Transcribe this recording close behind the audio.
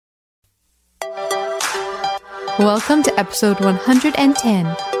Welcome to episode 110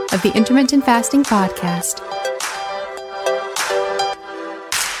 of the Intermittent Fasting Podcast.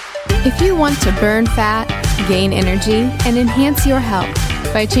 If you want to burn fat, gain energy, and enhance your health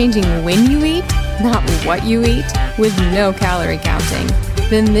by changing when you eat, not what you eat, with no calorie counting,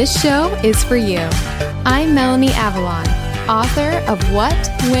 then this show is for you. I'm Melanie Avalon, author of What,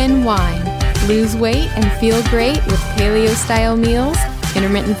 When, Wine. Lose weight and feel great with paleo-style meals,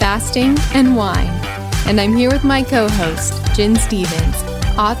 intermittent fasting, and wine. And I'm here with my co-host, Jen Stevens,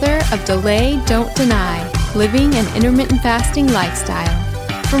 author of Delay, Don't Deny, Living an Intermittent Fasting Lifestyle.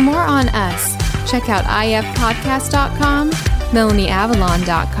 For more on us, check out IFPODCAST.com,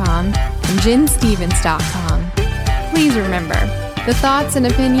 MelanieAvalon.com, and JenStevens.com. Please remember, the thoughts and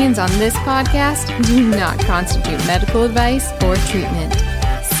opinions on this podcast do not constitute medical advice or treatment.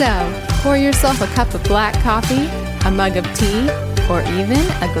 So, pour yourself a cup of black coffee, a mug of tea, or even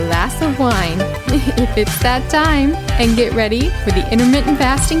a glass of wine, if it's that time, and get ready for the Intermittent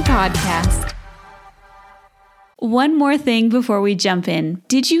Fasting Podcast. One more thing before we jump in.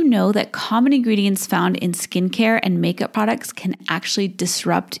 Did you know that common ingredients found in skincare and makeup products can actually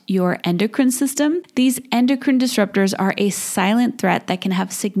disrupt your endocrine system? These endocrine disruptors are a silent threat that can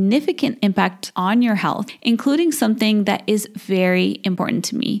have significant impact on your health, including something that is very important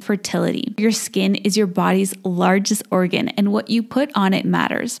to me, fertility. Your skin is your body's largest organ, and what you put on it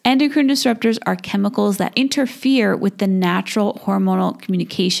matters. Endocrine disruptors are chemicals that interfere with the natural hormonal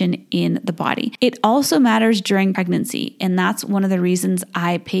communication in the body. It also matters during pregnancy, and that's one of the reasons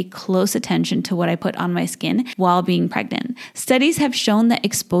I pay close attention to what I put on my skin while being pregnant. Studies have shown that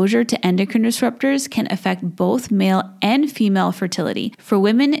exposure to endocrine disruptors can affect both male and female fertility. For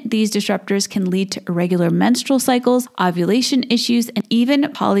women, these disruptors can lead to irregular menstrual cycles, ovulation issues, and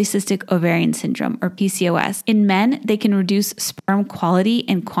even polycystic ovarian syndrome, or PCOS. In men, they can reduce sperm quality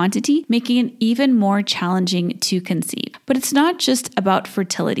and quantity, making it even more challenging to conceive. But it's not just about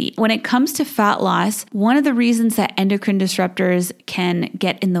fertility. When it comes to fat loss, one of the reasons that endocrine disruptors can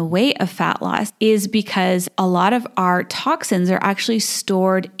get in the way of fat loss is because a lot of our toxins are actually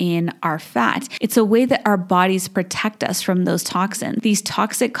stored in our fat. It's a way that our bodies protect us from those toxins. These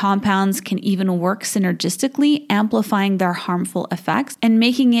toxic compounds can even work synergistically, amplifying their harmful effects and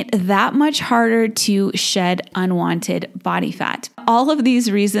making it that much harder to shed unwanted body fat. All of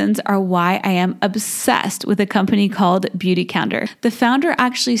these reasons are why I am obsessed with a company called Beautycounter. The founder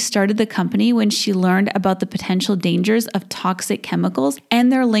actually started the company when she learned about the potential dangers of toxic chemicals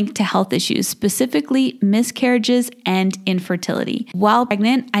and their link to health issues, specifically miscarriages and infertility. While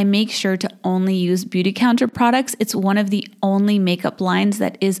pregnant, I make sure to only use Beautycounter products. It's one of the only makeup lines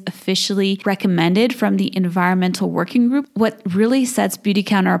that is officially recommended from the Environmental Working Group. What really sets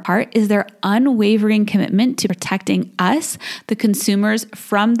Beautycounter apart is their unwavering commitment to protecting us, the consumers,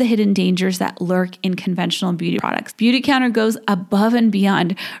 from the hidden dangers that lurk in conventional beauty products. Beautycounter goes above and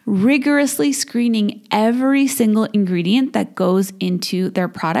beyond, rigorously screening every single ingredient that goes into their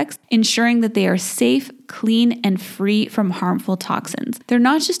products, ensuring that they are safe, clean, and free from harmful toxins. They're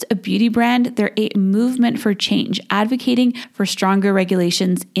not just a beauty brand, they're a movement for change, advocating for stronger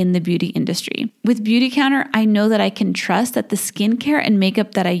regulations in the beauty industry. With Beautycounter, I know that I can trust that the skincare and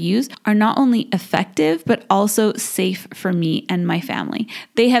makeup that I use are not only effective, but also safe for me and my family.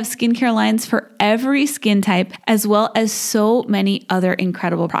 They have skincare lines for every skin type, as well as so many other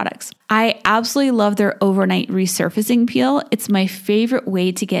incredible products. I absolutely love their overnight resurfacing peel. It's my favorite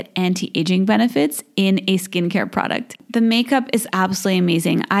way to get anti-aging benefits in a skincare product. The makeup is absolutely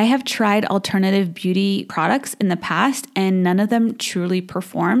amazing. I have tried alternative beauty products in the past and none of them truly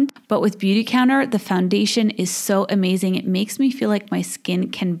performed. But with Beautycounter, the foundation is so amazing. It makes me feel like my skin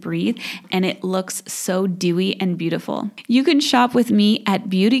can breathe and it looks so dewy and beautiful. You can shop with me at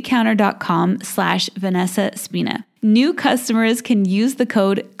beautycounter.com/Vanessa Spina. New customers can use the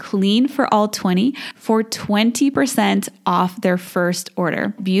code CLEANFORALL20 for 20% off their first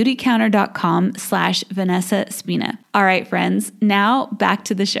order. Beautycounter.com/Vanessa Spina. All right, friends, now back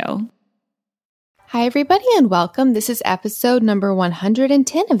to the show. Hi, everybody, and welcome. This is episode number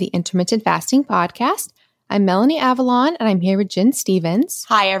 110 of the Intermittent Fasting Podcast. I'm Melanie Avalon, and I'm here with Jen Stevens.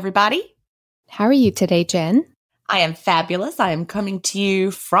 Hi, everybody. How are you today, Jen? I am fabulous. I am coming to you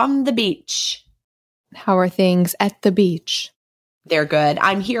from the beach. How are things at the beach? They're good.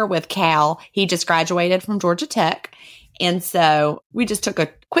 I'm here with Cal. He just graduated from Georgia Tech. And so we just took a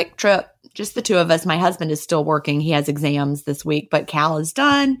quick trip, just the two of us. My husband is still working. He has exams this week, but Cal is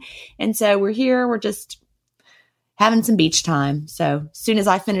done. And so we're here. We're just having some beach time. So as soon as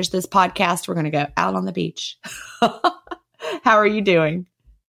I finish this podcast, we're going to go out on the beach. How are you doing?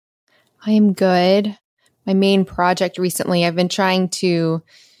 I am good. My main project recently, I've been trying to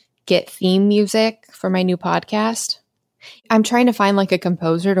get theme music for my new podcast. I'm trying to find like a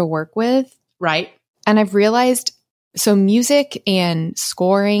composer to work with. Right. And I've realized, so music and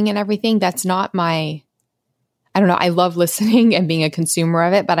scoring and everything, that's not my, I don't know. I love listening and being a consumer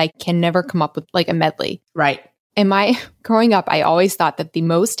of it, but I can never come up with like a medley. Right. Growing up, I always thought that the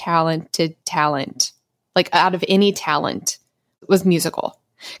most talented talent, like out of any talent, was musical.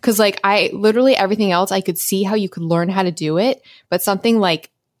 Because like I literally everything else, I could see how you could learn how to do it. But something like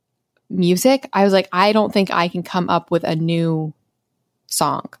music, I was like, I don't think I can come up with a new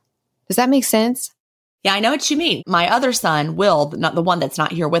song. Does that make sense? Yeah, I know what you mean. My other son, Will, not the one that's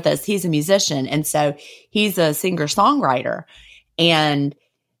not here with us, he's a musician. And so he's a singer-songwriter. And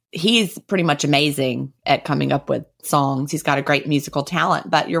he's pretty much amazing at coming up with songs. He's got a great musical talent.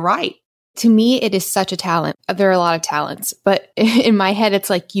 But you're right. To me, it is such a talent. There are a lot of talents, but in my head, it's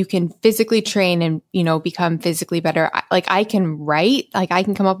like you can physically train and, become physically better. Like I can write, like I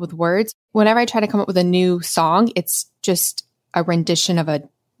can come up with words. Whenever I try to come up with a new song, it's just a rendition of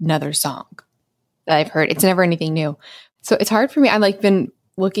another song that I've heard. It's never anything new. So it's hard for me. I've like been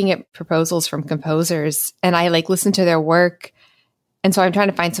looking at proposals from composers and I like listen to their work. And so I'm trying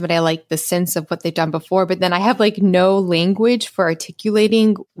to find somebody I like the sense of what they've done before, but then I have like no language for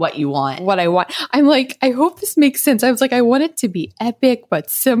articulating what you want, what I want. I'm like, I hope this makes sense. I was like, I want it to be epic, but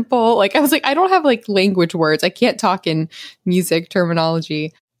simple. Like, I was like, I don't have like language words. I can't talk in music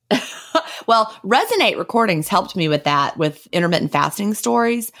terminology. Well, Resonate Recordings helped me with that, with intermittent fasting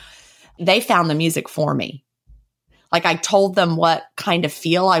stories. They found the music for me. Like I told them what kind of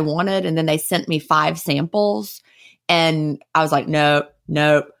feel I wanted, and then they sent me 5 samples. And I was like, nope.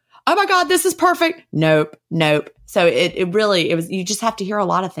 Oh my God, this is perfect. Nope. So it was, you just have to hear a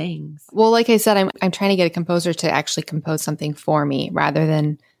lot of things. Well, like I said, I'm trying to get a composer to actually compose something for me rather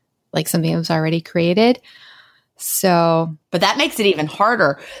than like something that was already created. So, but that makes it even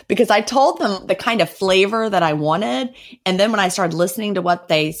harder because I told them the kind of flavor that I wanted. And then when I started listening to what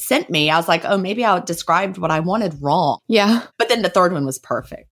they sent me, I was like, oh, maybe I described what I wanted wrong. Yeah. But then the third one was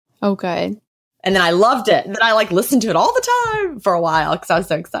perfect. Oh, good. And then I loved it. And then I like listened to it all the time for a while because I was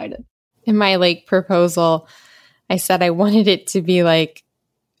so excited. In my like proposal, I said I wanted it to be like,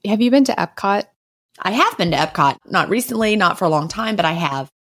 have you been to Epcot? I have been to Epcot. Not recently, not for a long time, but I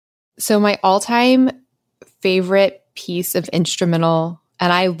have. So my all-time favorite piece of instrumental,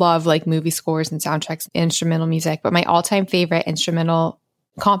 and I love like movie scores and soundtracks, instrumental music, but my all-time favorite instrumental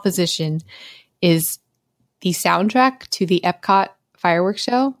composition is the soundtrack to the Epcot fireworks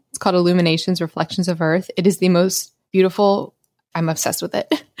show. It's called Illuminations, Reflections of Earth. It is the most beautiful. I'm obsessed with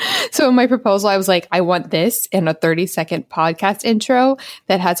it. So in my proposal, I was like, I want this in a 30-second podcast intro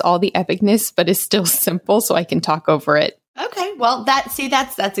that has all the epicness, but is still simple so I can talk over it. Okay. Well, that's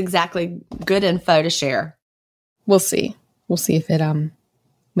exactly good info to share. We'll see. We'll see if it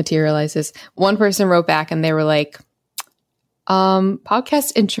materializes. One person wrote back and they were like,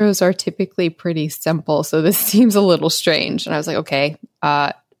 podcast intros are typically pretty simple, so this seems a little strange. And I was like, okay,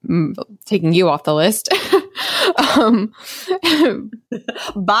 taking you off the list.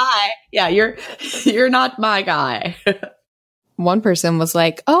 Bye. Yeah, you're not my guy. One person was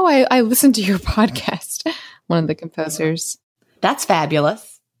like, oh, I listened to your podcast. One of the composers. That's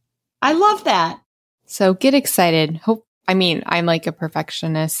fabulous. I love that. So get excited. I'm like a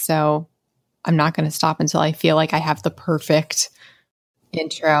perfectionist, so I'm not going to stop until I feel like I have the perfect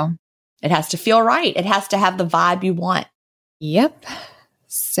intro. It has to feel right. It has to have the vibe you want. Yep.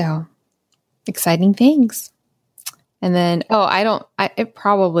 So exciting things. And then, I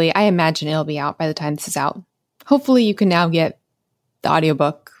imagine it'll be out by the time this is out. Hopefully you can now get the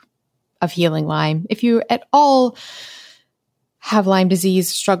audiobook of Healing Lyme. If you at all have Lyme disease,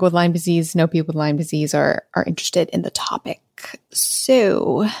 struggle with Lyme disease, know people with Lyme disease, or are interested in the topic.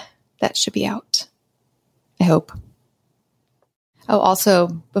 So that should be out, I hope. Oh, also,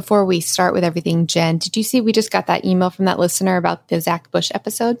 before we start with everything, Jen, did you see we just got that email from that listener about the Zach Bush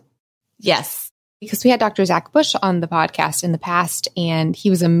episode? Yes. Because we had Dr. Zach Bush on the podcast in the past, and he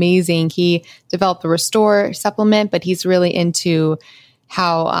was amazing. He developed the Restore supplement, but he's really into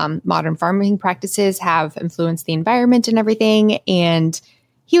how modern farming practices have influenced the environment and everything. And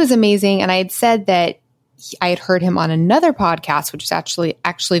he was amazing. And I had said that I had heard him on another podcast, which is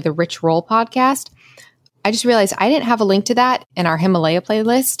actually the Rich Roll podcast. I just realized I didn't have a link to that in our Himalaya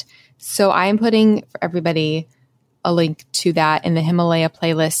playlist. So I am putting for everybody a link to that in the Himalaya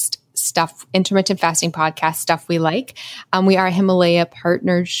playlist stuff, intermittent fasting podcast stuff we like. We are a Himalaya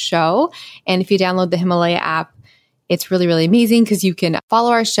partner show. And if you download the Himalaya app, It's really, really amazing because you can follow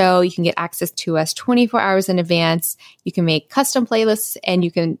our show. You can get access to us 24 hours in advance. You can make custom playlists and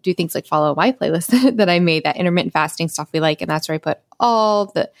you can do things like follow my playlist that I made, that intermittent fasting stuff we like. And that's where I put all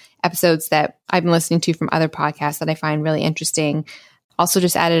the episodes that I've been listening to from other podcasts that I find really interesting. Also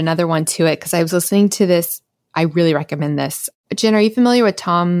just added another one to it because I was listening to this. I really recommend this. Jen, are you familiar with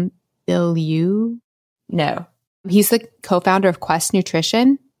Tom Bilyeu? No. He's the co-founder of Quest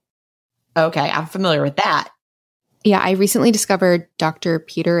Nutrition. Okay, I'm familiar with that. Yeah, I recently discovered Dr.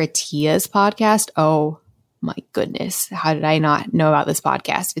 Peter Attia's podcast. Oh my goodness. How did I not know about this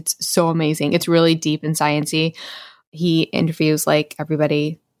podcast? It's so amazing. It's really deep and sciencey. He interviews like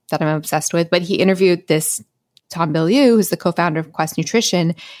everybody that I'm obsessed with, but he interviewed this Tom Bilyeu, who's the co-founder of Quest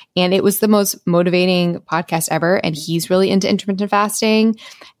Nutrition, and it was the most motivating podcast ever. And he's really into intermittent fasting.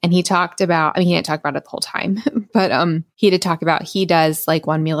 And he talked about, I mean, he didn't talk about it the whole time, but he did talk about he does like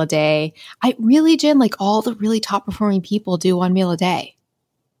 1 meal a day. Jen, like all the really top performing people do 1 meal a day,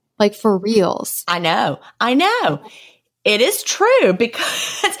 like for reals. I know. It is true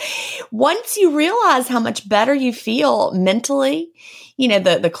because once you realize how much better you feel mentally,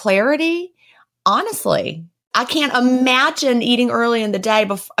 the clarity, honestly, I can't imagine eating early in the day.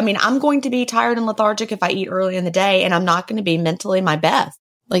 I'm going to be tired and lethargic if I eat early in the day, and I'm not going to be mentally my best.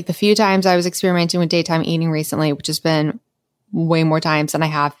 Like the few times I was experimenting with daytime eating recently, which has been way more times than I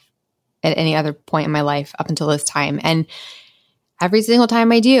have at any other point in my life up until this time. And every single time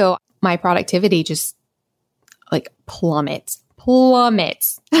I do, my productivity just like plummets. And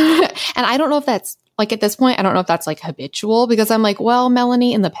I don't know if that's like, at this point, I don't know if that's like habitual because I'm like, well,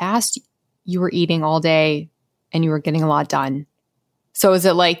 Melanie, in the past, you were eating all day and you were getting a lot done. So is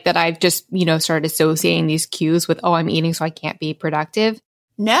it like that I've just, started associating these cues with, oh, I'm eating so I can't be productive?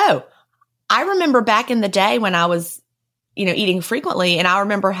 No. I remember back in the day when I was, eating frequently, and I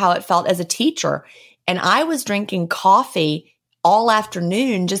remember how it felt as a teacher. And I was drinking coffee all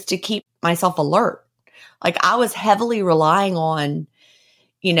afternoon just to keep myself alert. Like I was heavily relying on,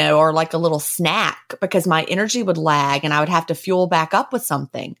 or like a little snack because my energy would lag and I would have to fuel back up with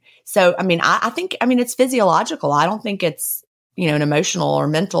something. So, I think it's physiological. I don't think it's, an emotional or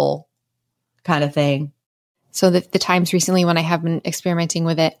mental kind of thing. So the times recently when I have been experimenting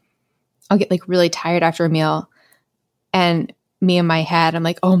with it, I'll get like really tired after a meal and me in my head, I'm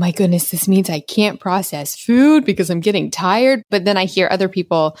like, oh my goodness, this means I can't process food because I'm getting tired. But then I hear other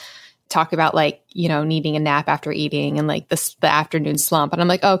people talk about like, needing a nap after eating and like the afternoon slump. And I'm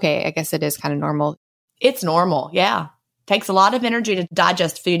like, okay, I guess it is kind of normal. It's normal. Yeah. Takes a lot of energy to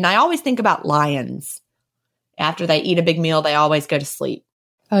digest food. And I always think about lions. After they eat a big meal, they always go to sleep.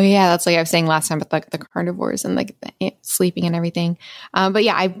 Oh yeah. That's like I was saying last time with like the carnivores and like the sleeping and everything. But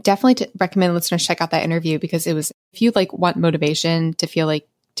yeah, I definitely recommend listeners check out that interview because it was, if you like want motivation to feel like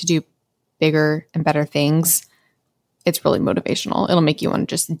to do bigger and better things, it's really motivational. It'll make you want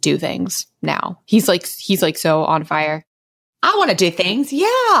to just do things now. He's like so on fire. I want to do things.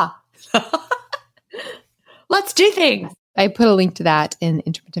 Yeah. Let's do things. I put a link to that in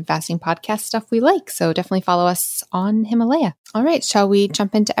intermittent fasting podcast stuff we like. So definitely follow us on Himalaya. All right. Shall we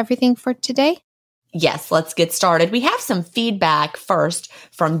jump into everything for today? Yes, let's get started. We have some feedback first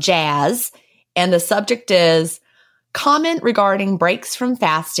from Jazz, and the subject is comment regarding breaks from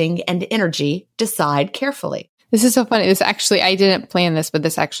fasting and energy. Decide carefully. This is so funny. This actually, I didn't plan this, but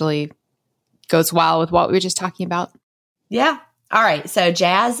this actually goes well with what we were just talking about. Yeah. All right. So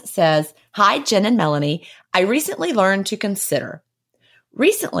Jazz says, hi, Jen and Melanie. I recently learned to consider.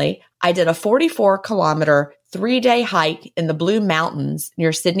 Recently, I did a 44-kilometer 3-day hike in the Blue Mountains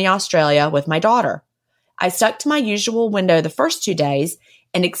near Sydney, Australia with my daughter. I stuck to my usual window the first 2 days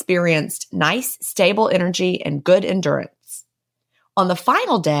and experienced nice, stable energy and good endurance. On the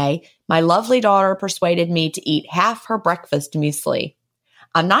final day, my lovely daughter persuaded me to eat half her breakfast muesli.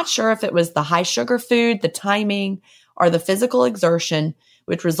 I'm not sure if it was the high sugar food, the timing, or the physical exertion,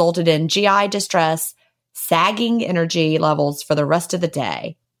 which resulted in GI distress, sagging energy levels for the rest of the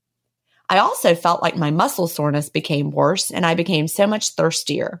day. I also felt like my muscle soreness became worse and I became so much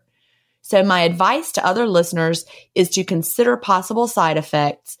thirstier. So my advice to other listeners is to consider possible side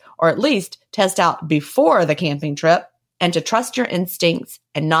effects, or at least test out before the camping trip, and to trust your instincts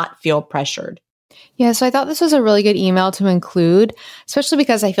and not feel pressured. Yeah, so I thought this was a really good email to include, especially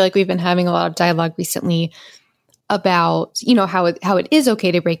because I feel like we've been having a lot of dialogue recently about, how it is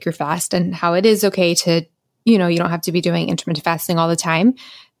okay to break your fast and how it is okay to, you don't have to be doing intermittent fasting all the time.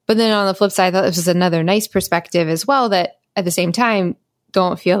 But then on the flip side, I thought this was another nice perspective as well, that at the same time,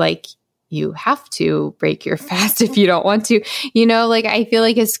 don't feel like you have to break your fast if you don't want to. I feel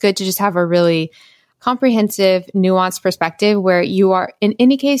like it's good to just have a really comprehensive, nuanced perspective where you are, in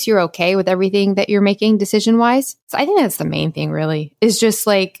any case, you're okay with everything that you're making decision-wise. So I think that's the main thing, really, is just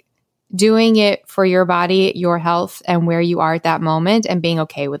like doing it for your body, your health, and where you are at that moment and being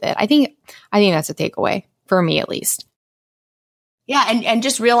okay with it. I think that's a takeaway for me, at least. Yeah. And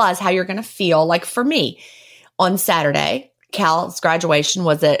just realize how you're going to feel. Like for me, on Saturday, Cal's graduation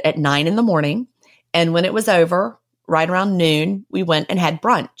was at 9 a.m. And when it was over, right around noon, we went and had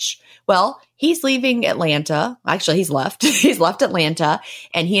brunch. Well, he's leaving Atlanta. Actually, he's left. He's left Atlanta,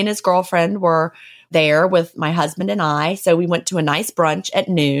 and he and his girlfriend were there with my husband and I. So we went to a nice brunch at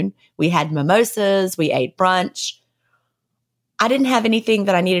noon. We had mimosas. We ate brunch. I didn't have anything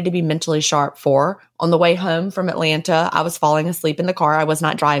that I needed to be mentally sharp for. On the way home from Atlanta, I was falling asleep in the car. I was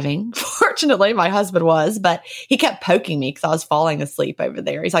not driving. Fortunately, my husband was, but he kept poking me because I was falling asleep over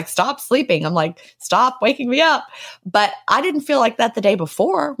there. He's like, stop sleeping. I'm like, stop waking me up. But I didn't feel like that the day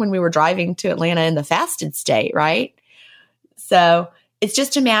before when we were driving to Atlanta in the fasted state, right? So it's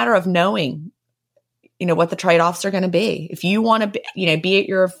just a matter of knowing, what the trade-offs are going to be. If you want to, be at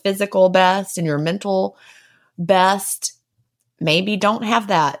your physical best and your mental best, maybe don't have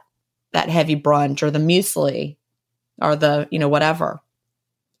that heavy brunch or the muesli or the, whatever.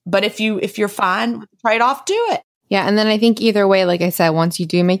 But if you're fine with the trade-off, do it. Yeah. And then I think either way, like I said, once you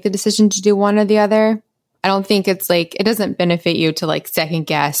do make the decision to do one or the other, I don't think it's like, it doesn't benefit you to like second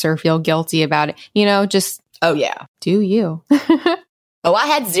guess or feel guilty about it. Just, oh yeah, do you. Oh, I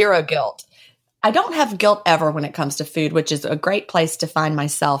had zero guilt. I don't have guilt ever when it comes to food, which is a great place to find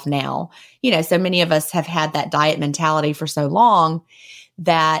myself now. So many of us have had that diet mentality for so long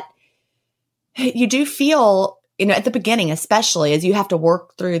that you do feel, at the beginning, especially as you have to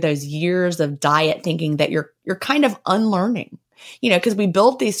work through those years of diet thinking that you're kind of unlearning, because we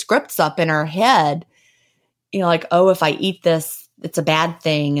build these scripts up in our head, like, oh, if I eat this, it's a bad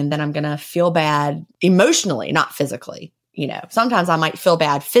thing. And then I'm going to feel bad emotionally, not physically. Sometimes I might feel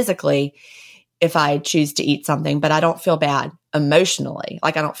bad physically if I choose to eat something, but I don't feel bad emotionally.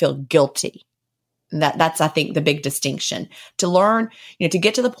 Like I don't feel guilty. And that's, I think, the big distinction. To learn, to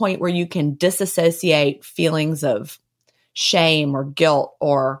get to the point where you can disassociate feelings of shame or guilt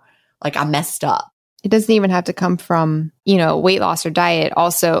or like I messed up. It doesn't even have to come from, weight loss or diet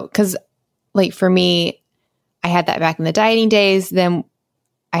also. Because like for me, I had that back in the dieting days. Then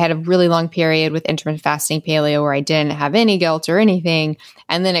I had a really long period with intermittent fasting paleo where I didn't have any guilt or anything.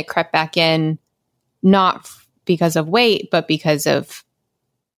 And then it crept back in, not because of weight, but because of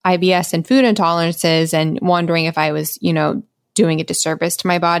IBS and food intolerances and wondering if I was, doing a disservice to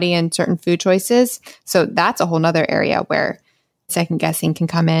my body and certain food choices. So that's a whole nother area where second guessing can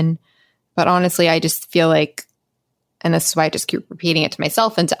come in. But honestly, I just feel like, and this is why I just keep repeating it to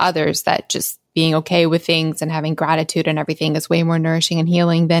myself and to others, that just being okay with things and having gratitude and everything is way more nourishing and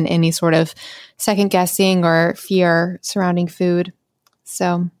healing than any sort of second guessing or fear surrounding food.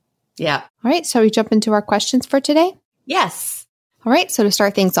 So, yeah. All right. So we jump into our questions for today? Yes. All right. So to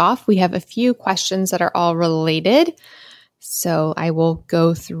start things off, we have a few questions that are all related. So I will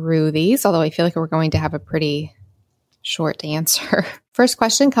go through these, although I feel like we're going to have a pretty short answer. First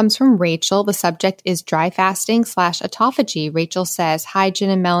question comes from Rachel. The subject is dry fasting / autophagy. Rachel says, "Hi, Jen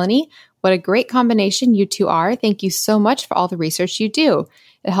and Melanie. What a great combination you two are. Thank you so much for all the research you do.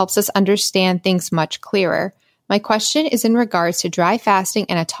 It helps us understand things much clearer. My question is in regards to dry fasting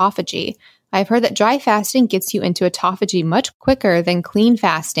and autophagy. I've heard that dry fasting gets you into autophagy much quicker than clean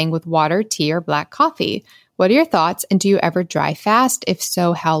fasting with water, tea, or black coffee. What are your thoughts, and do you ever dry fast? If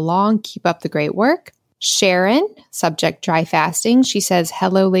so, how long? Keep up the great work." Sharon, subject dry fasting. She says,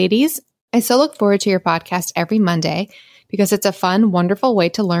 "Hello, ladies. I so look forward to your podcast every Monday because it's a fun, wonderful way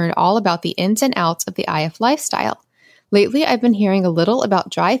to learn all about the ins and outs of the IF lifestyle. Lately, I've been hearing a little about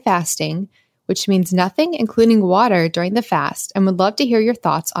dry fasting, which means nothing, including water, during the fast, and would love to hear your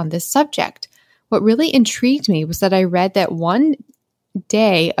thoughts on this subject. What really intrigued me was that I read that 1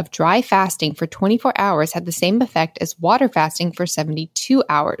 day of dry fasting for 24 hours had the same effect as water fasting for 72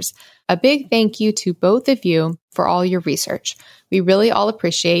 hours. A big thank you to both of you for all your research. We really all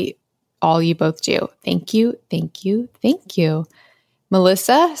appreciate all you both do. Thank you, thank you, thank you."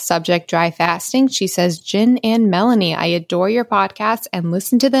 Melissa, subject dry fasting. She says, "Jen and Melanie, I adore your podcasts and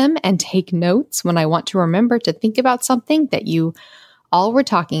listen to them and take notes when I want to remember to think about something that you all were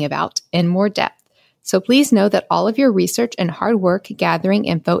talking about in more depth. So please know that all of your research and hard work gathering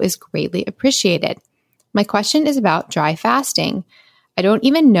info is greatly appreciated. My question is about dry fasting. I don't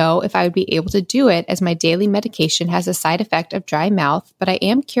even know if I would be able to do it as my daily medication has a side effect of dry mouth, but I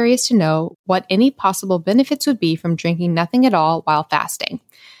am curious to know what any possible benefits would be from drinking nothing at all while fasting.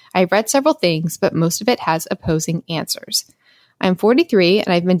 I've read several things, but most of it has opposing answers. I'm 43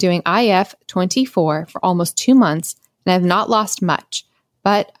 and I've been doing IF24 for almost 2 months and I have not lost much,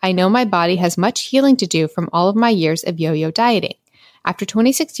 but I know my body has much healing to do from all of my years of yo-yo dieting. After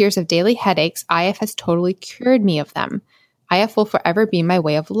 26 years of daily headaches, IF has totally cured me of them. IF will forever be my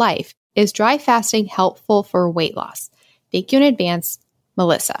way of life. Is dry fasting helpful for weight loss? Thank you in advance,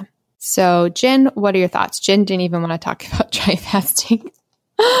 Melissa. So, Jen, what are your thoughts? Jen didn't even want to talk about dry fasting.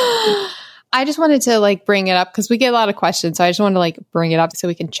 I just wanted to bring it up because we get a lot of questions. So I just wanted to bring it up so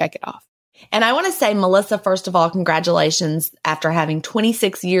we can check it off. And I want to say, Melissa, first of all, congratulations after having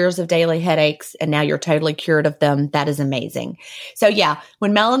 26 years of daily headaches and now you're totally cured of them. That is amazing. So yeah,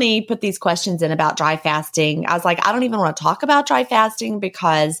 when Melanie put these questions in about dry fasting, I was like, I don't even want to talk about dry fasting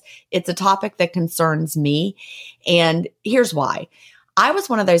because it's a topic that concerns me. And here's why. I was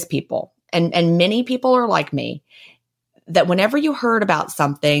one of those people, and many people are like me, that whenever you heard about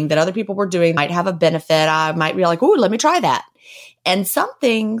something that other people were doing might have a benefit, I might be like, oh, let me try that. And some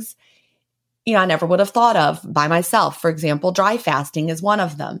things, I never would have thought of by myself. For example, dry fasting is one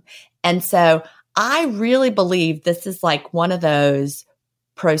of them. And so I really believe this is one of those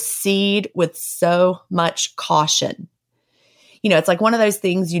proceed with so much caution. It's one of those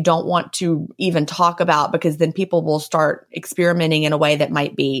things you don't want to even talk about because then people will start experimenting in a way that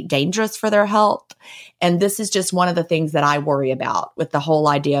might be dangerous for their health. And this is just one of the things that I worry about with the whole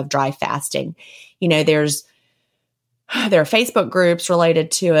idea of dry fasting. There are Facebook groups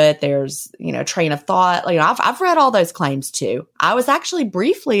related to it. There's, train of thought. I've read all those claims too. I was actually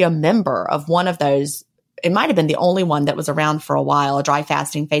briefly a member of one of those. It might have been the only one that was around for a while, a dry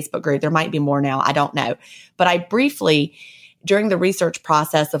fasting Facebook group. There might be more now. I don't know. But I briefly, during the research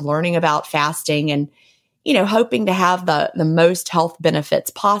process of learning about fasting and, hoping to have the most health benefits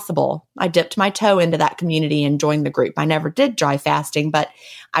possible, I dipped my toe into that community and joined the group. I never did dry fasting, but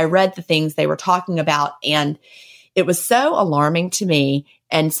I read the things they were talking about. And it was so alarming to me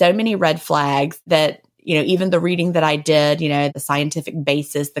and so many red flags that, even the reading that I did, the scientific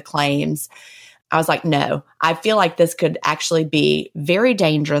basis, the claims, I was like, no, I feel like this could actually be very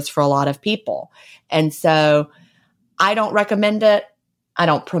dangerous for a lot of people. And so I don't recommend it. I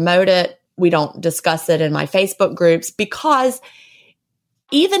don't promote it. We don't discuss it in my Facebook groups because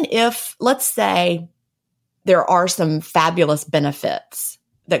even if, let's say, there are some fabulous benefits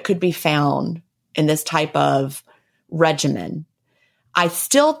that could be found in this type of regimen, I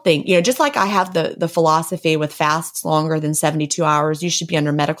still think, just like I have the philosophy with fasts longer than 72 hours, you should be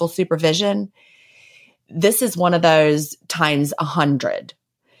under medical supervision. This is one of those times 100.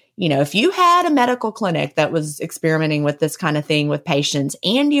 If you had a medical clinic that was experimenting with this kind of thing with patients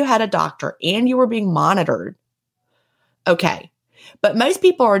and you had a doctor and you were being monitored, okay. But most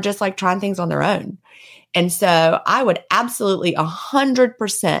people are just trying things on their own. And so I would absolutely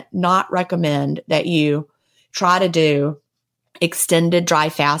 100% not recommend that you try to do extended dry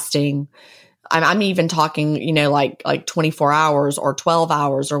fasting. I'm even talking, like 24 hours or 12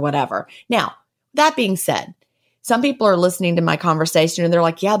 hours or whatever. Now, that being said, some people are listening to my conversation and they're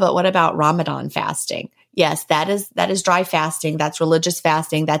like, yeah, but what about Ramadan fasting? Yes, that is dry fasting. That's religious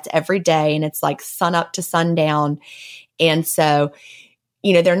fasting. That's every day. And it's sun up to sundown. And so,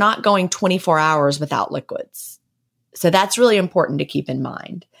 they're not going 24 hours without liquids. So that's really important to keep in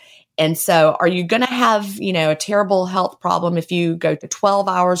mind. And so are you going to have, a terrible health problem if you go to 12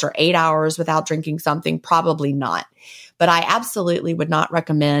 hours or 8 hours without drinking something? Probably not. But I absolutely would not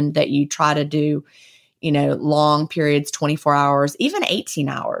recommend that you try to do long periods, 24 hours, even 18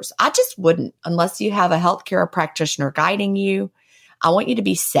 hours. I just wouldn't unless you have a healthcare practitioner guiding you. I want you to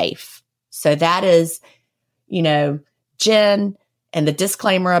be safe. So that is, Jen and the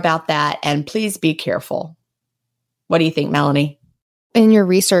disclaimer about that. And please be careful. What do you think, Melanie? In your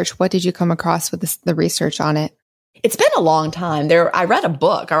research, what did you come across with the research on it? It's been a long time. I read a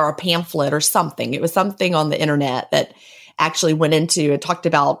book or a pamphlet or something. It was something on the internet that actually went into, it talked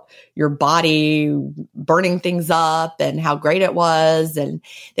about your body burning things up and how great it was and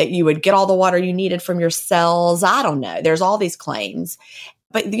that you would get all the water you needed from your cells. I don't know. There's all these claims.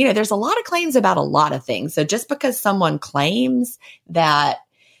 But, there's a lot of claims about a lot of things. So just because someone claims that,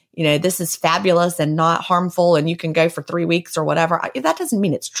 this is fabulous and not harmful and you can go for 3 weeks or whatever, that doesn't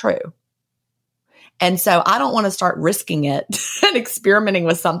mean it's true. And so I don't want to start risking it and experimenting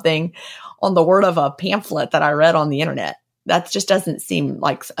with something on the word of a pamphlet that I read on the internet. That just doesn't seem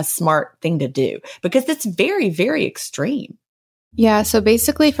like a smart thing to do because it's very, very extreme. Yeah. So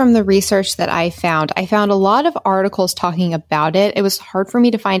basically from the research that I found a lot of articles talking about it. It was hard for me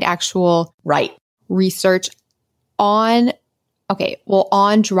to find actual research on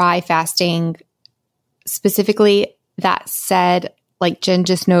dry fasting specifically that said, like Jen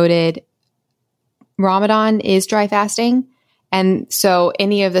just noted, Ramadan is dry fasting And so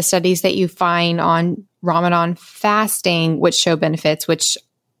any of the studies that you find on Ramadan fasting, which show benefits, which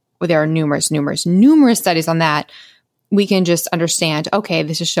there are numerous studies on that, we can just understand, okay,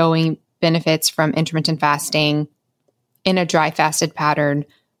 this is showing benefits from intermittent fasting in a dry fasted pattern,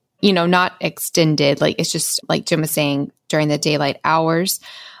 not extended. Like it's just like Jim was saying, during the daylight hours.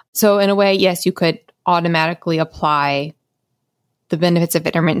 So in a way, yes, you could automatically apply the benefits of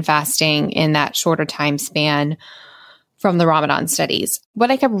intermittent fasting in that shorter time span from the Ramadan studies.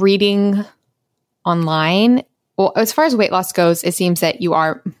 What I kept reading online, well, as far as weight loss goes, it seems that you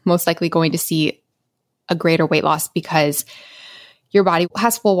are most likely going to see a greater weight loss because your body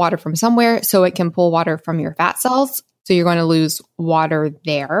has to pull water from somewhere, so it can pull water from your fat cells. So you're going to lose water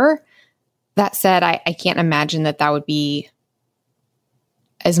there. That said, I can't imagine that would be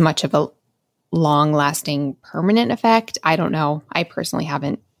as much of a long-lasting permanent effect. I don't know. I personally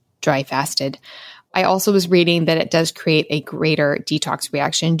haven't dry fasted. I also was reading that it does create a greater detox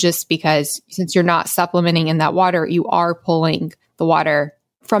reaction just because since you're not supplementing in that water, you are pulling the water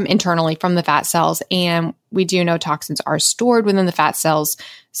from internally from the fat cells. And we do know toxins are stored within the fat cells.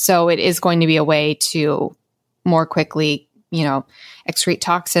 So it is going to be a way to more quickly, excrete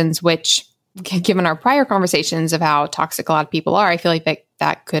toxins, which given our prior conversations of how toxic a lot of people are, I feel like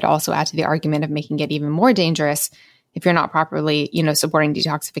that could also add to the argument of making it even more dangerous if you're not properly, supporting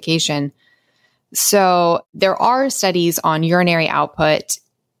detoxification. So there are studies on urinary output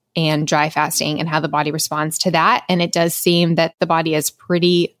and dry fasting and how the body responds to that. And it does seem that the body is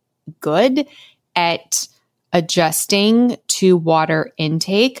pretty good at adjusting to water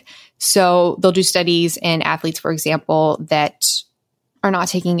intake. So they'll do studies in athletes, for example, that are not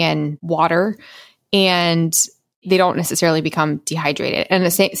taking in water and they don't necessarily become dehydrated. And the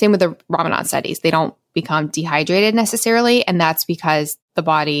same with the Ramadan studies. They don't become dehydrated necessarily. And that's because the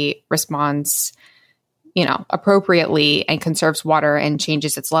body responds, appropriately and conserves water and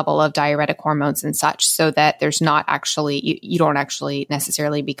changes its level of diuretic hormones and such so that there's not actually, you don't actually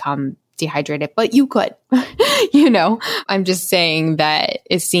necessarily become dehydrated, but you could, I'm just saying that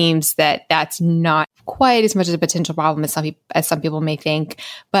it seems that that's not quite as much of a potential problem as some people may think,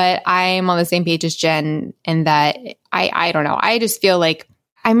 but I'm on the same page as Jen in that I don't know. I just feel like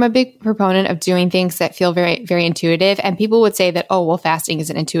I'm a big proponent of doing things that feel very, very intuitive. And people would say that, oh, well, fasting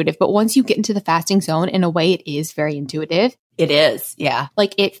isn't intuitive. But once you get into the fasting zone, in a way, it is very intuitive. It is. Yeah.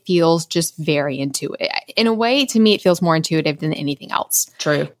 Like it feels just very intuitive. In a way, to me, it feels more intuitive than anything else.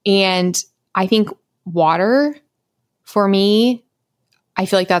 True. And I think water, for me, I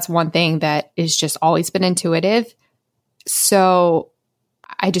feel like that's one thing that is just always been intuitive. So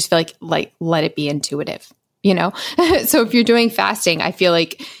I just feel like let it be intuitive. So if you're doing fasting, I feel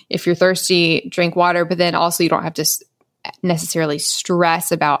like if you're thirsty, drink water, but then also you don't have to necessarily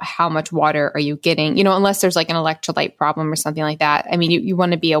stress about how much water are you getting, unless there's like an electrolyte problem or something like that. I mean, you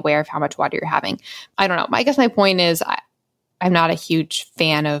want to be aware of how much water you're having. I don't know. I guess my point is I'm not a huge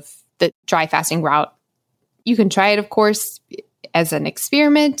fan of the dry fasting route. You can try it, of course, as an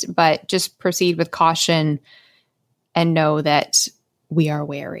experiment, but just proceed with caution and know that we are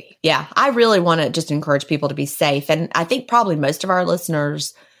wary. Yeah, I really want to just encourage people to be safe. And I think probably most of our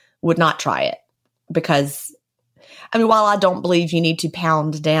listeners would not try it because, while I don't believe you need to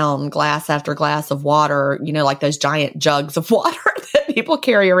pound down glass after glass of water, like those giant jugs of water that people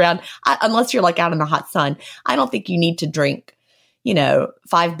carry around, unless you're like out in the hot sun, I don't think you need to drink, 5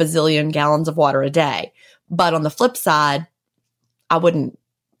 bazillion gallons of water a day. But on the flip side, I wouldn't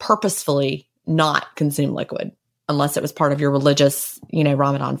purposefully not consume liquid unless it was part of your religious,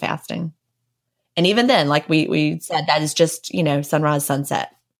 Ramadan fasting. And even then, like we said, that is just, sunrise,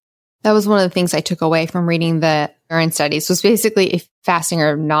 sunset. That was one of the things I took away from reading the urine studies was basically if fasting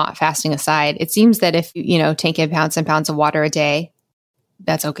or not fasting aside, it seems that if, take in pounds and pounds of water a day,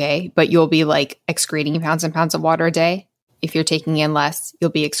 that's okay. But you'll be like excreting pounds and pounds of water a day. If you're taking in less, you'll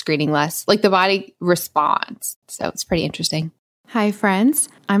be excreting less. Like the body responds. So it's pretty interesting. Hi friends,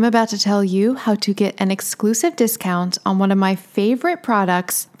 I'm about to tell you how to get an exclusive discount on one of my favorite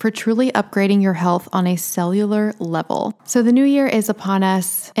products for truly upgrading your health on a cellular level. So the new year is upon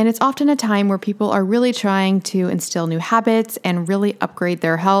us, and it's often a time where people are really trying to instill new habits and really upgrade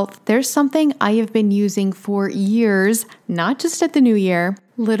their health. There's something I have been using for years, not just at the new year.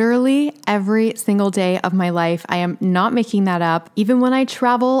 Literally every single day of my life. I am not making that up. Even when I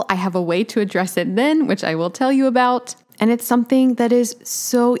travel, I have a way to address it then, which I will tell you about. And it's something that is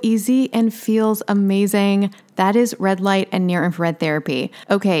so easy and feels amazing. That is red light and near infrared therapy.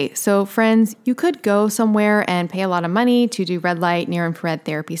 Okay, so friends, you could go somewhere and pay a lot of money to do red light, near infrared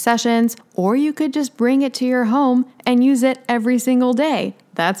therapy sessions, or you could just bring it to your home and use it every single day.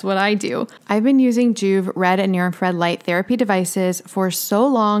 That's what I do. I've been using Joovv red and near-infrared light therapy devices for so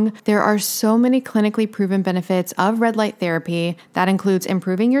long. There are so many clinically proven benefits of red light therapy. That includes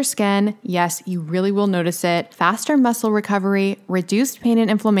improving your skin. Yes, you really will notice it. Faster muscle recovery, reduced pain and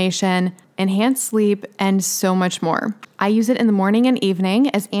inflammation, enhanced sleep, and so much more. I use it in the morning and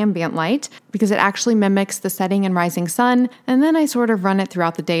evening as ambient light because it actually mimics the setting and rising sun, and then I sort of run it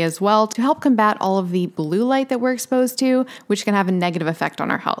throughout the day as well to help combat all of the blue light that we're exposed to, which can have a negative effect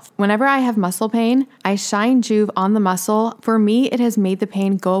on our health. Whenever I have muscle pain, I shine Joovv on the muscle. For me, it has made the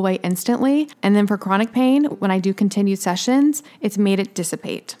pain go away instantly, and then for chronic pain, when I do continued sessions, it's made it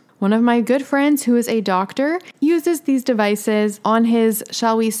dissipate. One of my good friends who is a doctor uses these devices on his,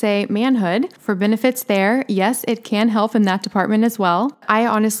 shall we say, manhood for benefits there. Yes, it can help in that department as well. I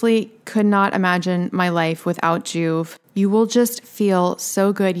honestly could not imagine my life without Joovv. You will just feel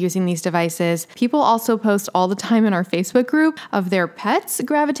so good using these devices. People also post all the time in our Facebook group of their pets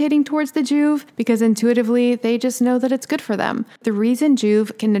gravitating towards the Joovv because intuitively they just know that it's good for them. The reason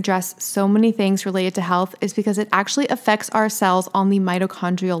Joovv can address so many things related to health is because it actually affects our cells on the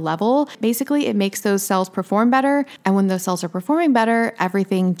mitochondrial level. Basically, it makes those cells perform better, and when those cells are performing better,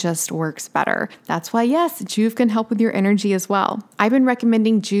 everything just works better. That's why, yes, Joovv can help with your energy as well. I've been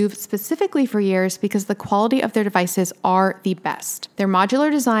recommending Joovv specifically for years because the quality of their devices are the best. Their modular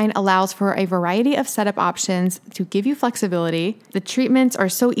design allows for a variety of setup options to give you flexibility. The treatments are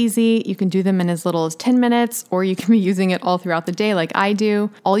so easy. You can do them in as little as 10 minutes, or you can be using it all throughout the day like I do.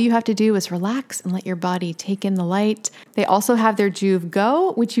 All you have to do is relax and let your body take in the light. They also have their Joovv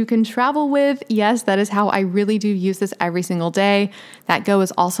Go, which you can travel with. Yes, that is how I really do use this every single day. That Go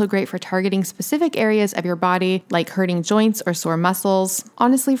is also great for targeting specific areas of your body, like hurting joints or sore muscles.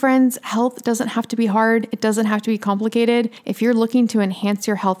 Honestly, friends, health doesn't have to be hard. It doesn't have to be complicated. If you're looking to enhance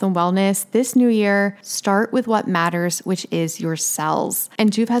your health and wellness this new year, start with what matters, which is your cells.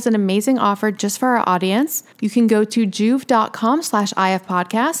 And Joovv has an amazing offer just for our audience. You can go to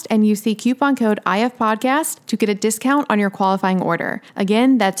joovv.com/IFPODCAST and use the coupon code IFPODCAST to get a discount on your qualifying order.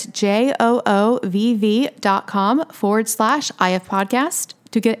 Again, that's joovv.com/IFPODCAST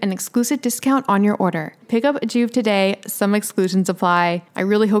to get an exclusive discount on your order. Pick up Joovv today. Some exclusions apply. I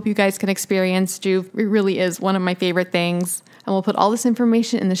really hope you guys can experience Joovv. It really is one of my favorite things. And we'll put all this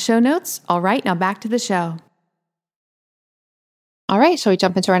information in the show notes. All right, now back to the show. All right, shall we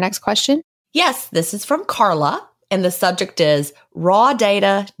jump into our next question? Yes, this is from Karla, and the subject is raw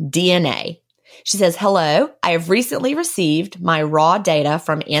data DNA. She says, hello, I have recently received my raw data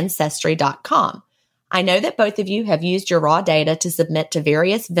from Ancestry.com. I know that both of you have used your raw data to submit to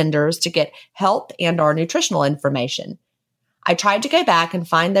various vendors to get health and our nutritional information. I tried to go back and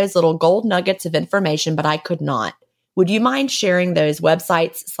find those little gold nuggets of information, but I could not. Would you mind sharing those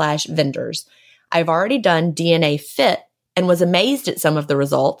websites/vendors? I've already done DNA Fit and was amazed at some of the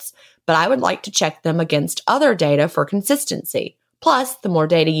results, but I would like to check them against other data for consistency. Plus, the more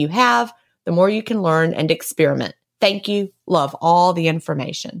data you have, the more you can learn and experiment. Thank you. Love all the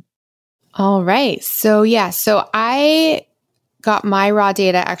information. All right. So I got my raw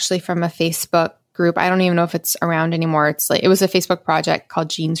data actually from a Facebook group. I don't even know if it's around anymore. It was a Facebook project called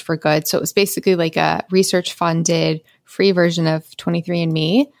Genes for Good. So it was basically like a research funded free version of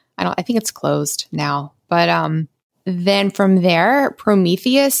 23andMe. I think it's closed now. But then from there,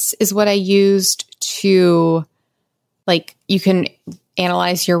 Prometheus is what I used to, you can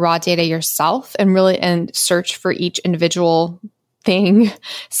analyze your raw data yourself and search for each individual thing,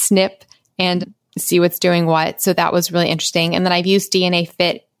 SNP, and see what's doing what. So that was really interesting. And then I've used DNA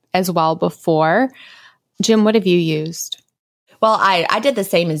Fit as well before. Jim, what have you used? Well, I did the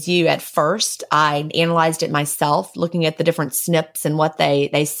same as you at first. I analyzed it myself, looking at the different SNPs and what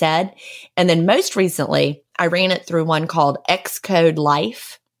they said. And then most recently, I ran it through one called Xcode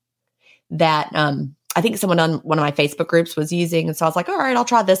Life that I think someone on one of my Facebook groups was using. And so I was like, all right, I'll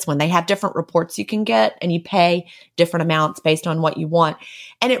try this one. They have different reports you can get and you pay different amounts based on what you want.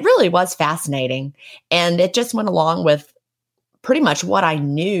 And it really was fascinating. And it just went along with pretty much what I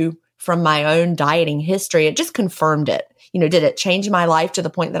knew from my own dieting history. It just confirmed it. Did it change my life to the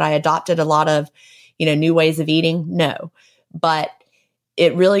point that I adopted a lot of, new ways of eating? No, but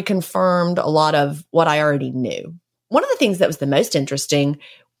it really confirmed a lot of what I already knew. One of the things that was the most interesting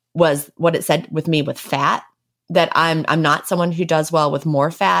was what it said with me with fat, that I'm not someone who does well with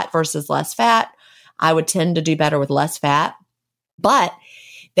more fat versus less fat. I would tend to do better with less fat, but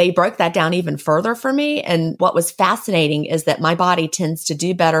they broke that down even further for me. And what was fascinating is that my body tends to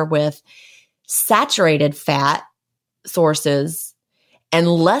do better with saturated fat sources and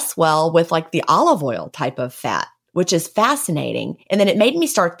less well with the olive oil type of fat, which is fascinating. And then it made me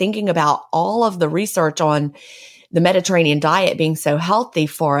start thinking about all of the research on the Mediterranean diet being so healthy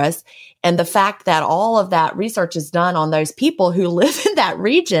for us. And the fact that all of that research is done on those people who live in that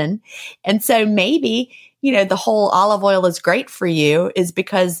region. And so maybe, the whole olive oil is great for you is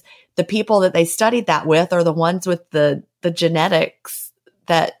because the people that they studied that with are the ones with the genetics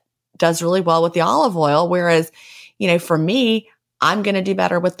that does really well with the olive oil. Whereas, for me, I'm going to do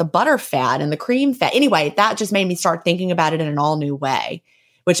better with the butter fat and the cream fat. Anyway, that just made me start thinking about it in an all new way,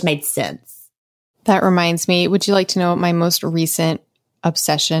 which made sense. That reminds me, would you like to know what my most recent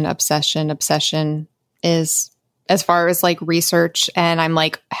obsession is as far as like research? And I'm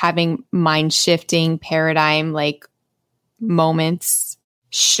like having mind shifting paradigm like moments.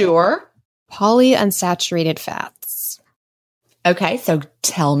 Sure. Polyunsaturated fats. Okay, so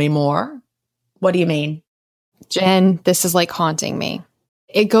tell me more. What do you mean? Jen, this is like haunting me.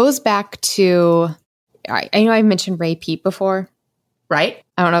 It goes back to, I know I've mentioned Ray Peat before. Right.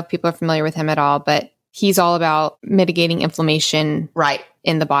 I don't know if people are familiar with him at all, but he's all about mitigating inflammation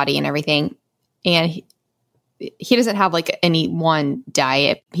in the body and everything. And he doesn't have like any one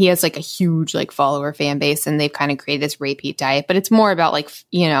diet. He has like a huge like follower fan base, and they've kind of created this Ray Peat diet, but it's more about like,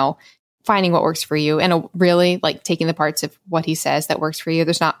 finding what works for you and really like taking the parts of what he says that works for you.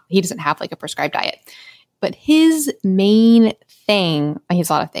 He doesn't have like a prescribed diet. But his main thing, he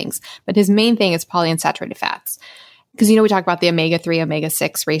has a lot of things, but his main thing is polyunsaturated fats. Because, we talk about the omega-3,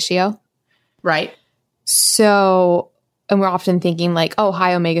 omega-6 ratio. Right. So, and we're often thinking like, oh,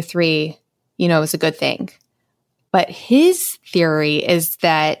 high omega-3, is a good thing. But his theory is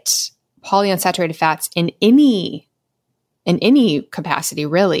that polyunsaturated fats in any capacity,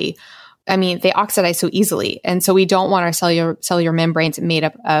 really, they oxidize so easily. And so we don't want our cellular membranes made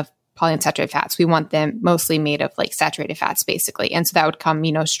up of polyunsaturated fats. We want them mostly made of like saturated fats, basically. And so that would come,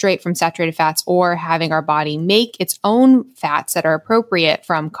 straight from saturated fats or having our body make its own fats that are appropriate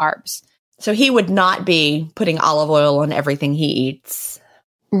from carbs. So he would not be putting olive oil on everything he eats.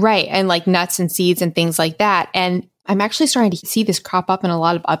 Right. And like nuts and seeds and things like that. And I'm actually starting to see this crop up in a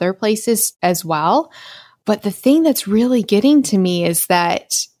lot of other places as well. But the thing that's really getting to me is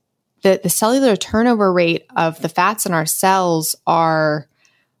that the cellular turnover rate of the fats in our cells are,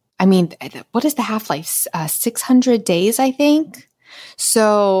 what is the half-life? 600 days, I think.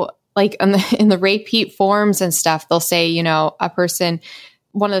 So like in the Ray Peat forums and stuff, they'll say, a person,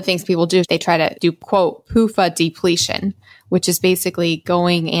 one of the things people do is they try to do, quote, PUFA depletion, which is basically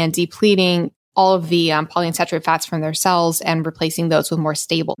going and depleting all of the polyunsaturated fats from their cells and replacing those with more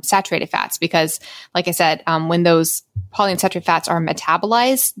stable saturated fats. Because like I said, when those polyunsaturated fats are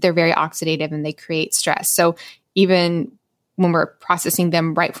metabolized, they're very oxidative and they create stress. So even when we're processing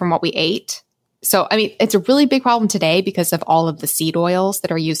them right from what we ate. So, it's a really big problem today because of all of the seed oils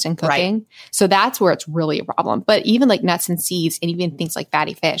that are used in cooking. Right. So that's where it's really a problem. But even like nuts and seeds and even things like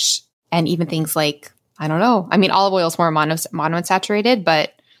fatty fish and even things like, I don't know. Olive oil is more monounsaturated,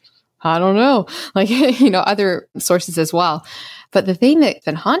 but I don't know, like, other sources as well. But the thing that's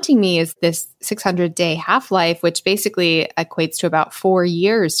been haunting me is this 600-day half-life, which basically equates to about 4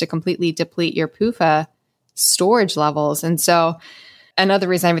 years to completely deplete your PUFA storage levels. And so another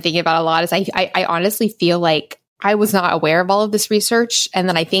reason I've been thinking about a lot is I honestly feel like I was not aware of all of this research. And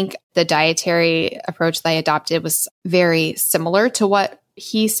then I think the dietary approach that I adopted was very similar to what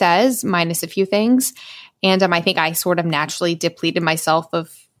he says, minus a few things. And I think I sort of naturally depleted myself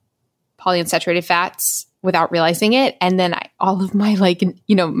of polyunsaturated fats without realizing it. And then all of my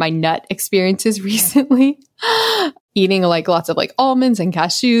my nut experiences recently, eating like lots of like almonds and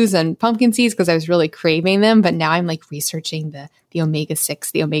cashews and pumpkin seeds because I was really craving them. But now I'm like researching the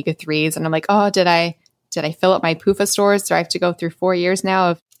omega-6, the omega-3s. And I'm like, oh, did I fill up my PUFA stores? Do I have to go through 4 years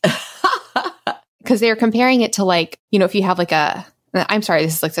now of, because they're comparing it to like, if you have like I'm sorry,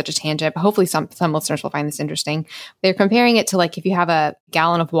 this is like such a tangent, but hopefully some listeners will find this interesting. They're comparing it to like if you have a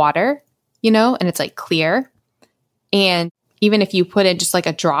gallon of water, and it's like clear. And even if you put in just like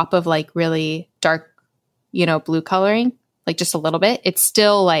a drop of like really dark, blue coloring, like just a little bit, it's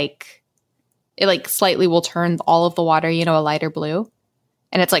still like, it like slightly will turn all of the water, a lighter blue.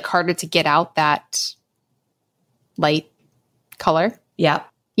 And it's like harder to get out that light color. Yeah.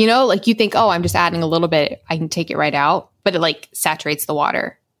 Like you think, oh, I'm just adding a little bit, I can take it right out, but it like saturates the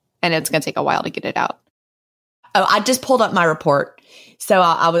water and it's going to take a while to get it out. Oh, I just pulled up my report. So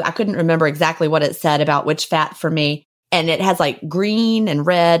I couldn't remember exactly what it said about which fat for me. And it has like green and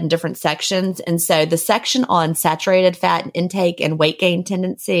red and different sections. And so the section on saturated fat intake and weight gain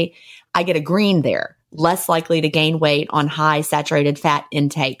tendency, I get a green there, less likely to gain weight on high saturated fat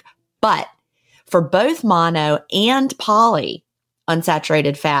intake. But for both mono and poly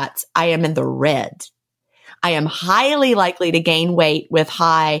unsaturated fats, I am in the red. I am highly likely to gain weight with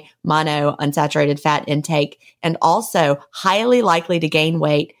high monounsaturated fat intake and also highly likely to gain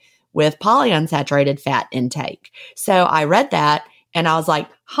weight with polyunsaturated fat intake. So I read that and I was like,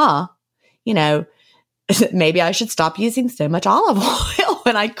 maybe I should stop using so much olive oil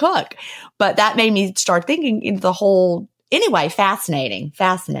when I cook. But that made me start thinking into the whole, anyway, fascinating.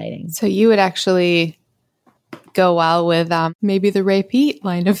 So you would actually go well with maybe the repeat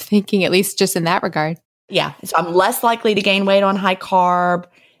line of thinking, at least just in that regard. Yeah. So I'm less likely to gain weight on high carb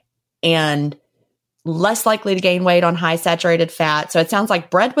and less likely to gain weight on high saturated fat. So it sounds like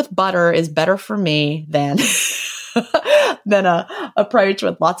bread with butter is better for me than a approach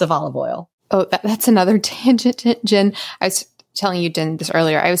with lots of olive oil. Oh, that's another tangent, Jen. I was telling you, Jen, this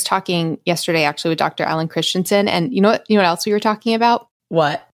earlier. I was talking yesterday actually with Dr. Ellen Christensen, and you know what else we were talking about?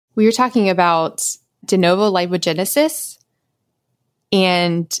 What? We were talking about de novo lipogenesis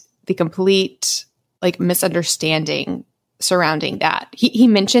and the complete misunderstanding surrounding that. He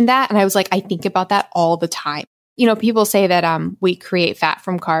mentioned that, and I was like, I think about that all the time. People say that we create fat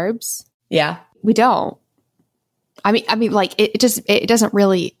from carbs. Yeah, we don't. I mean, it doesn't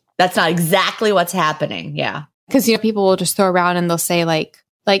really. That's not exactly what's happening. Yeah, because people will just throw around and they'll say like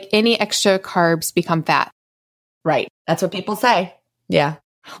any extra carbs become fat. Right. That's what people say. Yeah.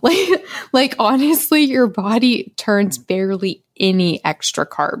 Like honestly, your body turns barely any extra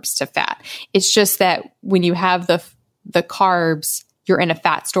carbs to fat. It's just that when you have the carbs, you're in a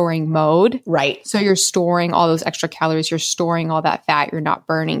fat storing mode. Right. So you're storing all those extra calories, you're storing all that fat, you're not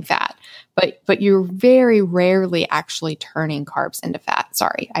burning fat. But you're very rarely actually turning carbs into fat.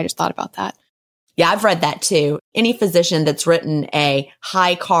 Sorry, I just thought about that. Yeah, I've read that too. Any physician that's written a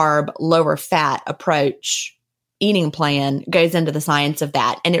high carb, lower fat approach eating plan goes into the science of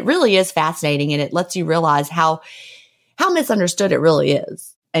that. And it really is fascinating. And it lets you realize how misunderstood it really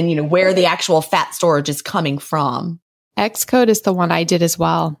is. And, where the actual fat storage is coming from. Xcode is the one I did as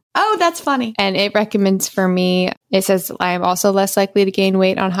well. Oh, that's funny. And it recommends for me, it says I'm also less likely to gain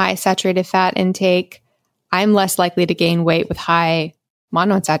weight on high saturated fat intake. I'm less likely to gain weight with high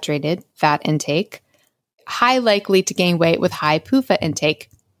monounsaturated fat intake. High likely to gain weight with high PUFA intake.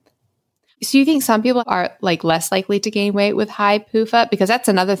 So you think some people are less likely to gain weight with high PUFA? Because that's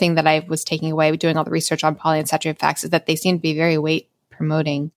another thing that I was taking away with doing all the research on polyunsaturated fats is that they seem to be very weight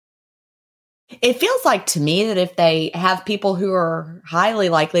promoting. It feels like to me that if they have people who are highly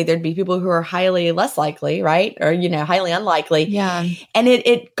likely, there'd be people who are highly less likely, right? Or, highly unlikely. Yeah. And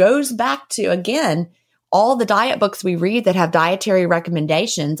it goes back to, again, all the diet books we read that have dietary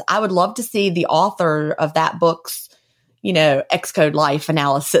recommendations. I would love to see the author of that book's, Xcode life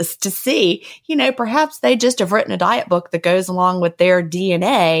analysis to see, perhaps they just have written a diet book that goes along with their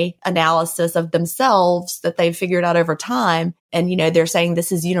DNA analysis of themselves that they've figured out over time. And, they're saying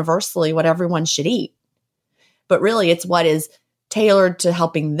this is universally what everyone should eat. But really, it's what is tailored to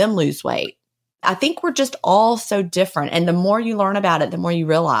helping them lose weight. I think we're just all so different. And the more you learn about it, the more you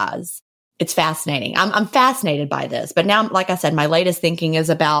realize it's fascinating. I'm fascinated by this. But now, like I said, my latest thinking is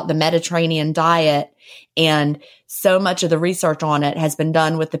about the Mediterranean diet. And so much of the research on it has been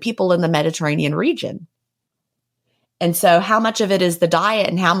done with the people in the Mediterranean region. And so how much of it is the diet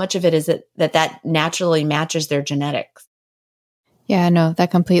and how much of it is it that naturally matches their genetics? Yeah, no, that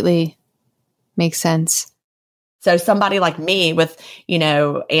completely makes sense. So somebody like me with,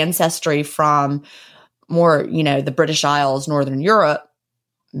 ancestry from more, the British Isles, Northern Europe,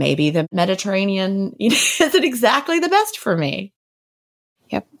 maybe the Mediterranean isn't exactly the best for me.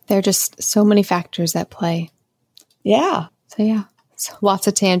 Yep. There are just so many factors at play. Yeah. So lots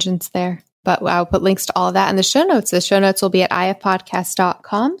of tangents there. But I'll put links to all of that in the show notes. The show notes will be at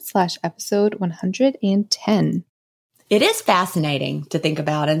ifpodcast.com/episode 110. It is fascinating to think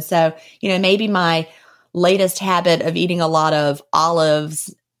about. And so, maybe my latest habit of eating a lot of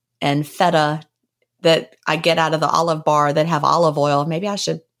olives and feta that I get out of the olive bar that have olive oil, maybe I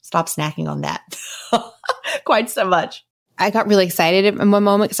should stop snacking on that quite so much. I got really excited in one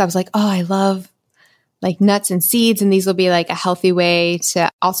moment because I was like, oh, I love nuts and seeds. And these will be a healthy way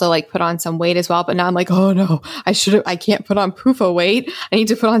to also put on some weight as well. But now I'm like, oh no, I can't put on PUFA weight. I need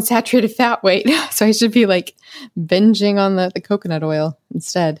to put on saturated fat weight. So I should be binging on the coconut oil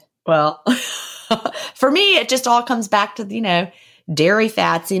instead. Well, for me, it just all comes back to, dairy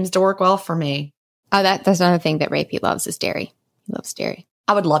fat seems to work well for me. Oh, that's another thing that Ray P loves is dairy. He loves dairy.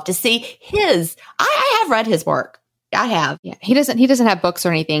 I would love to see his. I have read his work. I have. Yeah, he doesn't have books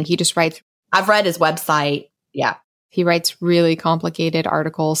or anything. He just writes. I've read his website. Yeah, he writes really complicated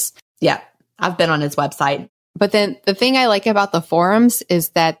articles. Yeah, I've been on his website. But then the thing I like about the forums is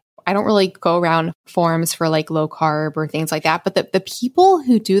that I don't really go around forums for low carb or things like that. But the people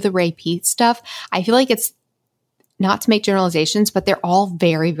who do the Ray P stuff, I feel like it's not to make generalizations, but they're all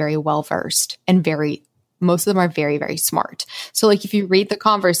very, very well versed and most of them are very, very smart. So like if you read the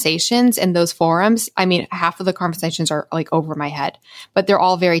conversations in those forums, I mean, half of the conversations are like over my head, but they're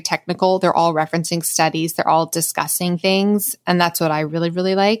all very technical. They're all referencing studies. They're all discussing things. And that's what I really,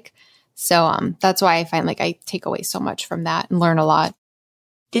 really like. So that's why I find like I take away so much from that and learn a lot.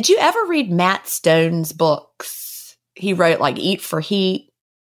 Did you ever read Matt Stone's books? He wrote like Eat for Heat.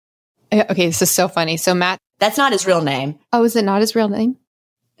 Okay, this is so funny. So Matt. That's not his real name. Oh, is it not his real name?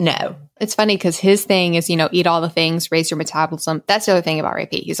 No. It's funny because his thing is, eat all the things, raise your metabolism. That's the other thing about Ray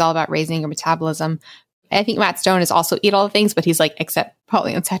P. He's all about raising your metabolism. I think Matt Stone is also eat all the things, but he's like, except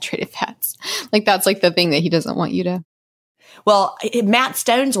polyunsaturated fats. Like that's like the thing that he doesn't want you to. Well, Matt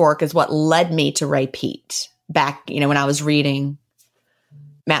Stone's work is what led me to Ray Peat back, when I was reading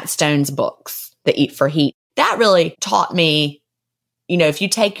Matt Stone's books, The Eat for Heat. That really taught me, if you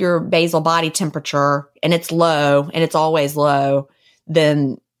take your basal body temperature and it's low and it's always low,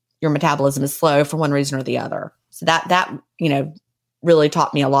 then your metabolism is slow for one reason or the other. So that really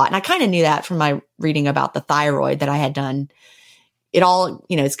taught me a lot. And I kind of knew that from my reading about the thyroid that I had done. It all,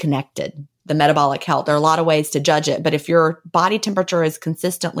 is connected. The metabolic health. There are a lot of ways to judge it, but if your body temperature is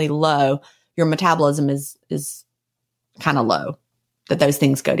consistently low, your metabolism is kind of low, that those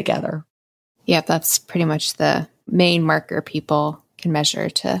things go together. Yeah, that's pretty much the main marker people can measure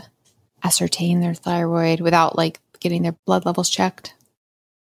to ascertain their thyroid without like getting their blood levels checked.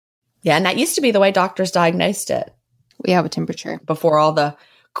 Yeah, and that used to be the way doctors diagnosed it. Yeah, with temperature. Before all the,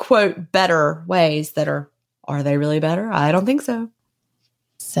 quote, better ways that are they really better? I don't think so.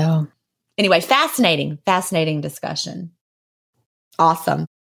 So anyway, fascinating discussion. Awesome.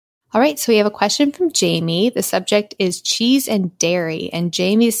 All right, so we have a question from Jamie. The subject is cheese and dairy. And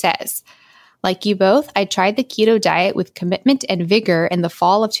Jamie says, like you both, I tried the keto diet with commitment and vigor in the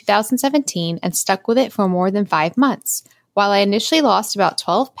fall of 2017 and stuck with it for more than 5 months. While I initially lost about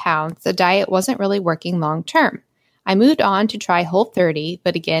 12 pounds, the diet wasn't really working long term. I moved on to try Whole30,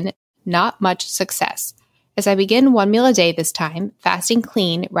 but again, not much success. As I begin 1 meal a day this time, fasting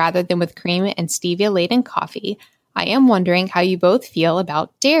clean rather than with cream and stevia-laden coffee, I am wondering how you both feel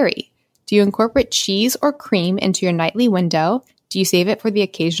about dairy. Do you incorporate cheese or cream into your nightly window? Do you save it for the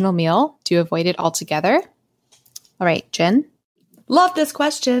occasional meal? Do you avoid it altogether? All right, Jen? Love this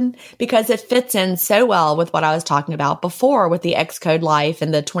question because it fits in so well with what I was talking about before with the Xcode Life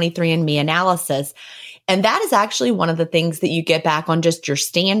and the 23andMe analysis. And that is actually one of the things that you get back on just your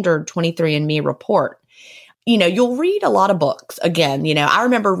standard 23andMe report. You'll read a lot of books. Again, I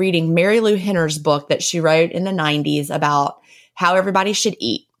remember reading Mary Lou Henner's book that she wrote in the 90s about how everybody should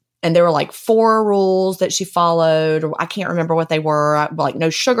eat. And there were like 4 rules that she followed. I can't remember what they were. Like no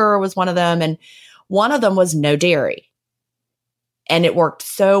sugar was one of them. And one of them was no dairy. And it worked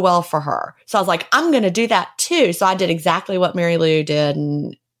so well for her. So I was like, I'm going to do that too. So I did exactly what Mary Lou did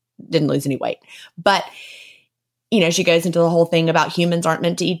and didn't lose any weight. But, she goes into the whole thing about humans aren't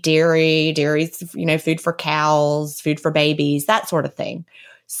meant to eat dairy. Dairy's, food for cows, food for babies, that sort of thing.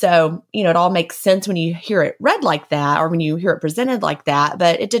 So, it all makes sense when you hear it read like that or when you hear it presented like that,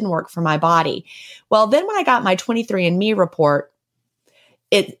 but it didn't work for my body. Well, then when I got my 23andMe report,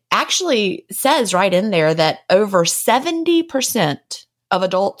 it actually says right in there that over 70% of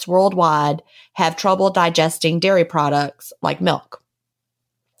adults worldwide have trouble digesting dairy products like milk.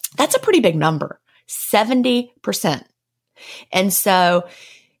 That's a pretty big number, 70%. And so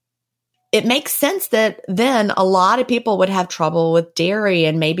it makes sense that then a lot of people would have trouble with dairy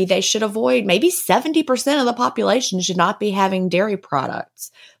and maybe they should avoid, maybe 70% of the population should not be having dairy products.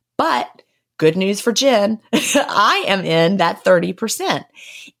 But good news for Jen, I am in that 30%.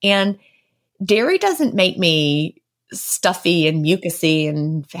 And dairy doesn't make me stuffy and mucusy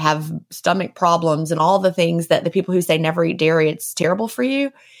and have stomach problems and all the things that the people who say never eat dairy, it's terrible for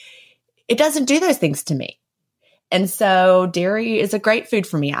you. It doesn't do those things to me. And so dairy is a great food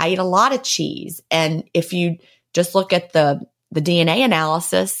for me. I eat a lot of cheese. And if you just look at the DNA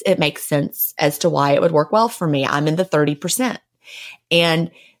analysis, it makes sense as to why it would work well for me. I'm in the 30%.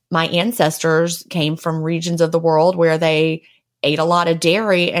 And my ancestors came from regions of the world where they ate a lot of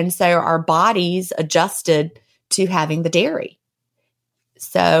dairy. And so our bodies adjusted to having the dairy.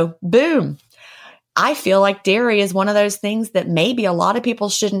 So boom. I feel like dairy is one of those things that maybe a lot of people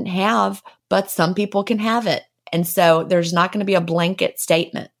shouldn't have, but some people can have it. And so there's not going to be a blanket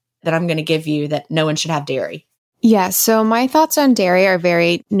statement that I'm going to give you that no one should have dairy. Yeah, so my thoughts on dairy are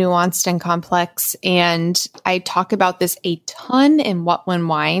very nuanced and complex, and I talk about this a ton in What When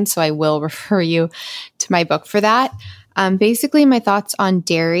Wine, so I will refer you to my book for that. Basically, my thoughts on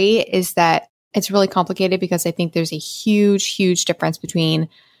dairy is that it's really complicated because I think there's a huge, huge difference between,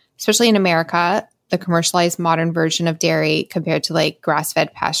 especially in America, the commercialized modern version of dairy compared to like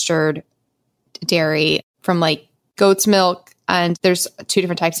grass-fed pastured dairy from like goat's milk. And there's two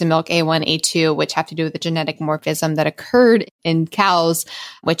different types of milk, A1, A2, which have to do with the genetic morphism that occurred in cows,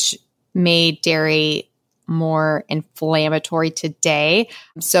 which made dairy more inflammatory today.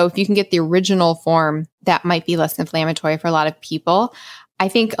 So if you can get the original form, that might be less inflammatory for a lot of people. I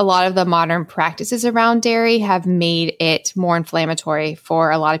think a lot of the modern practices around dairy have made it more inflammatory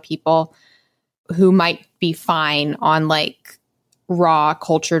for a lot of people who might be fine on like raw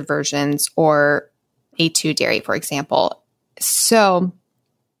cultured versions or A2 dairy, for example. So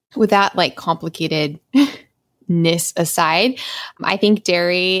with that like complicatedness aside, I think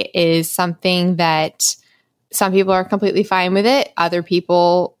dairy is something that some people are completely fine with it. Other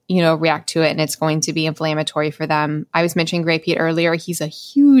people, react to it and it's going to be inflammatory for them. I was mentioning Gray Pete earlier. He's a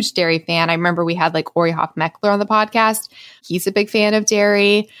huge dairy fan. I remember we had like Ori Hoff-Meckler on the podcast. He's a big fan of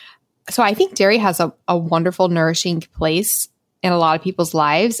dairy. So I think dairy has a wonderful, nourishing place in a lot of people's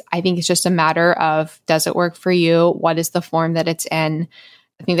lives. I think it's just a matter of, does it work for you? What is the form that it's in?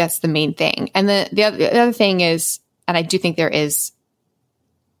 I think that's the main thing. And the other thing is, and I do think there is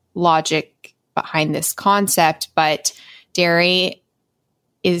logic behind this concept, but dairy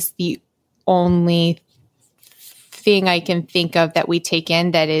is the only thing I can think of that we take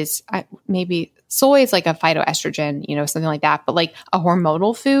in that is maybe soy is like a phytoestrogen, something like that, but like a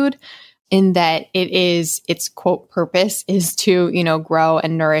hormonal food in that its quote purpose is to, grow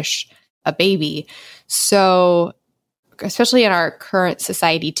and nourish a baby. So especially in our current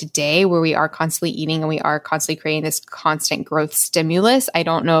society today where we are constantly eating and we are constantly creating this constant growth stimulus, I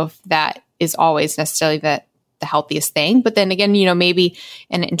don't know if that is always necessarily the healthiest thing. But then again, maybe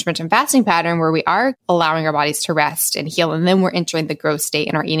in an intermittent fasting pattern where we are allowing our bodies to rest and heal, and then we're entering the growth state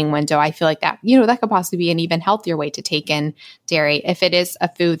in our eating window, I feel like that, that could possibly be an even healthier way to take in dairy if it is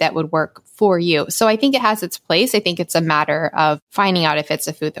a food that would work for you. So I think it has its place. I think it's a matter of finding out if it's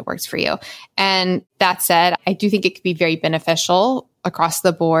a food that works for you. And that said, I do think it could be very beneficial across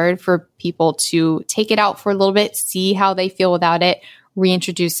the board for people to take it out for a little bit, see how they feel without it,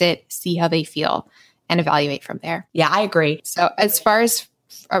 reintroduce it, see how they feel, and evaluate from there. Yeah, I agree. So as far as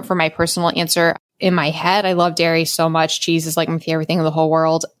for my personal answer, in my head, I love dairy so much. Cheese is like my favorite thing in the whole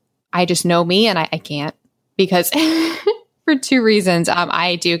world. I just know me and I can't because for two reasons.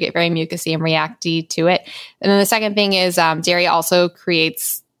 I do get very mucousy and reacty to it. And then the second thing is dairy also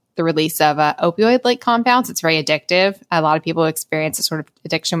creates the release of opioid-like compounds. It's very addictive. A lot of people experience a sort of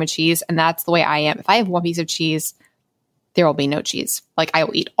addiction with cheese, and that's the way I am. If I have one piece of cheese, there will be no cheese. Like I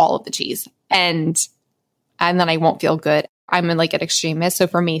will eat all of the cheese. And then I won't feel good. I'm like an extremist. So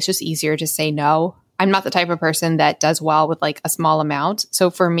for me, it's just easier to say no. I'm not the type of person that does well with like a small amount.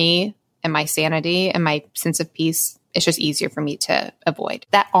 So for me and my sanity and my sense of peace, it's just easier for me to avoid.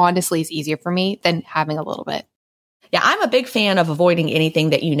 That honestly is easier for me than having a little bit. Yeah, I'm a big fan of avoiding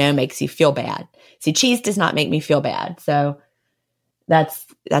anything that makes you feel bad. See, cheese does not make me feel bad. So that's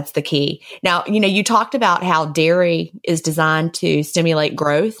the key. Now, you talked about how dairy is designed to stimulate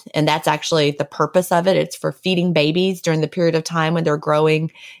growth, and that's actually the purpose of it. It's for feeding babies during the period of time when they're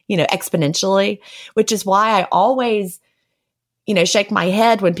growing, exponentially, which is why I always, shake my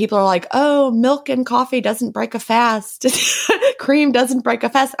head when people are like, oh, milk and coffee doesn't break a fast. Cream doesn't break a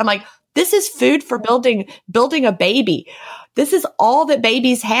fast. I'm like, this is food for building a baby. This is all that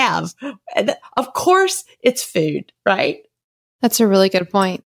babies have. And of course it's food, right? That's a really good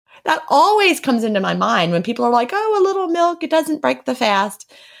point. That always comes into my mind when people are like, oh, a little milk, it doesn't break the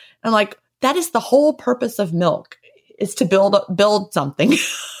fast. I'm like, that is the whole purpose of milk, is to build something.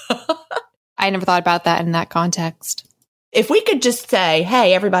 I never thought about that in that context. If we could just say,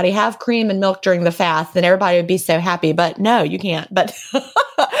 hey, everybody have cream and milk during the fast, then everybody would be so happy. But no, you can't. But,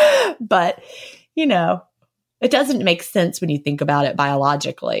 it doesn't make sense when you think about it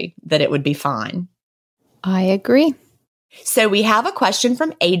biologically that it would be fine. I agree. So we have a question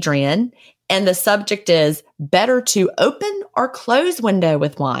from Adrian, and the subject is better to open or close window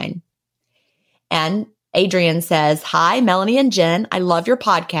with wine. And Adrian says, hi, Melanie and Jen. I love your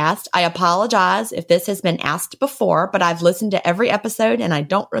podcast. I apologize if this has been asked before, but I've listened to every episode and I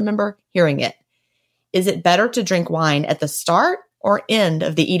don't remember hearing it. Is it better to drink wine at the start or end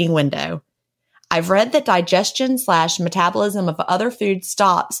of the eating window? I've read that digestion/metabolism of other food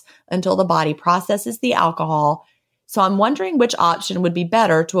stops until the body processes the alcohol. So I'm wondering which option would be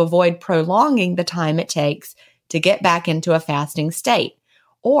better to avoid prolonging the time it takes to get back into a fasting state,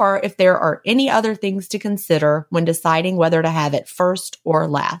 or if there are any other things to consider when deciding whether to have it first or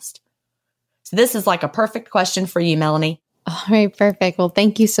last. So this is like a perfect question for you, Melanie. All right, perfect. Well,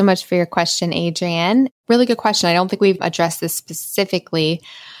 thank you so much for your question, Adrian. Really good question. I don't think we've addressed this specifically.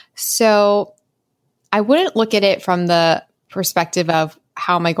 So I wouldn't look at it from the perspective of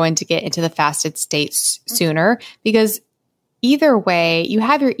how am I going to get into the fasted state sooner, because either way, you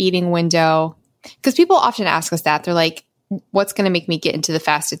have your eating window. Because people often ask us that. They're like, what's going to make me get into the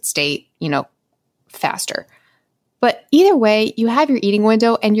fasted state, faster? But either way, you have your eating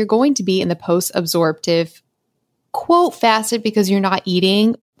window and you're going to be in the post-absorptive, quote, fasted because you're not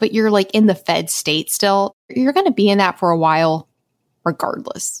eating, but you're like in the fed state still. You're going to be in that for a while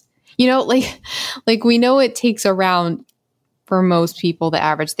regardless. Like we know it takes around, for most people, the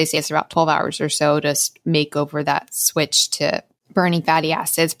average, they say it's about 12 hours or so to make over that switch to burning fatty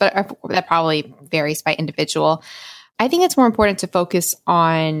acids, but that probably varies by individual. I think it's more important to focus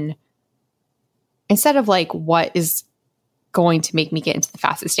on, instead of like what is going to make me get into the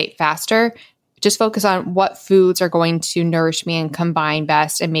fasted state faster, just focus on what foods are going to nourish me and combine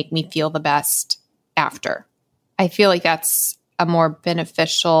best and make me feel the best after. I feel like that's a more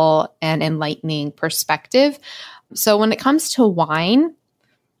beneficial and enlightening perspective. So when it comes to wine,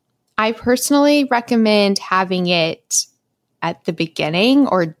 I personally recommend having it at the beginning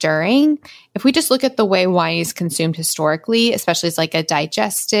or during. If we just look at the way wine is consumed historically, especially as like a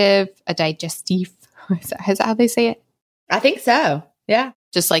digestive, is that how they say it? I think so. Yeah.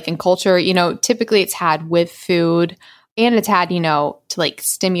 Just like in culture, typically it's had with food and it's had, to like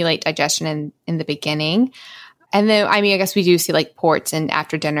stimulate digestion in the beginning. And then, I guess we do see like ports and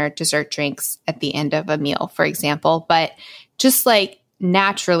after dinner dessert drinks at the end of a meal, for example. But just like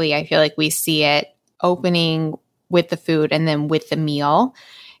naturally, I feel like we see it opening with the food and then with the meal.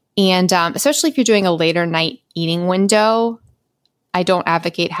 And especially if you're doing a later night eating window, I don't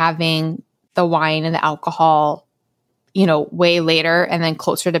advocate having the wine and the alcohol, way later and then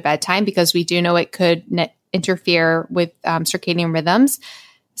closer to bedtime, because we do know it could interfere with circadian rhythms.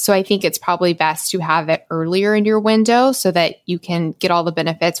 So I think it's probably best to have it earlier in your window so that you can get all the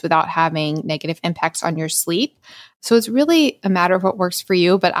benefits without having negative impacts on your sleep. So it's really a matter of what works for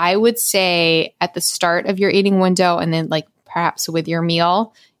you. But I would say at the start of your eating window and then like perhaps with your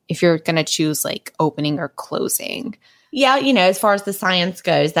meal, if you're going to choose like opening or closing. Yeah, as far as the science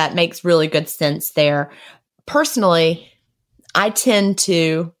goes, that makes really good sense there. Personally, I tend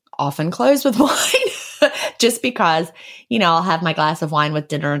to often close with wine just because, I'll have my glass of wine with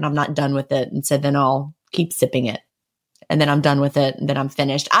dinner and I'm not done with it. And so then I'll keep sipping it and then I'm done with it and then I'm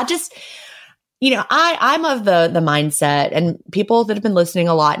finished. I just, I'm of the mindset, and people that have been listening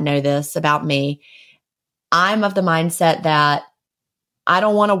a lot know this about me. I'm of the mindset that I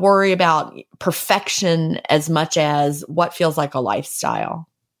don't want to worry about perfection as much as what feels like a lifestyle.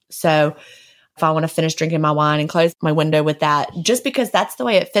 So if I want to finish drinking my wine and close my window with that, just because that's the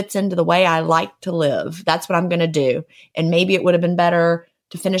way it fits into the way I like to live, that's what I'm going to do. And maybe it would have been better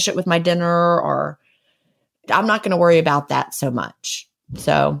to finish it with my dinner, or I'm not going to worry about that so much.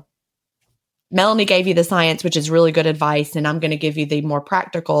 So Melanie gave you the science, which is really good advice. And I'm going to give you the more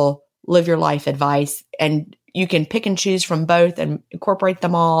practical live your life advice. And you can pick and choose from both and incorporate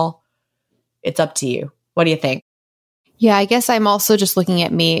them all. It's up to you. What do you think? Yeah, I guess I'm also just looking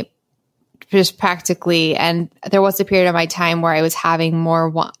at me just practically. And there was a period of my time where I was having more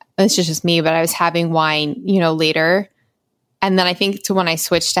wine. It's just me, but I was having wine, later. And then I think to when I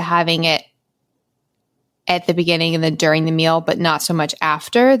switched to having it at the beginning and then during the meal, but not so much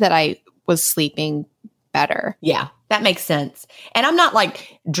after, that I was sleeping better. Yeah, that makes sense. And I'm not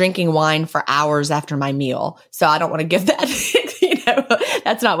like drinking wine for hours after my meal. So I don't want to give that,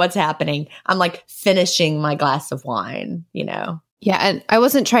 that's not what's happening. I'm like finishing my glass of wine, Yeah, and I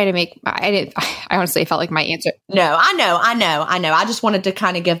wasn't trying to I honestly felt like my answer. No, I know. I just wanted to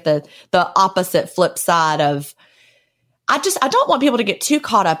kind of give the opposite flip side of, I don't want people to get too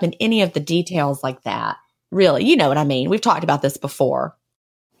caught up in any of the details like that. Really, you know what I mean? We've talked about this before.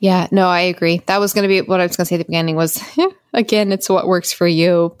 Yeah, no, I agree. That was going to be what I was going to say at the beginning was, again, it's what works for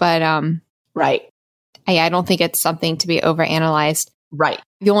you. But right. I don't think it's something to be overanalyzed. Right.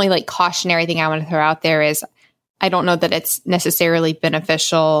 The only like cautionary thing I want to throw out there is I don't know that it's necessarily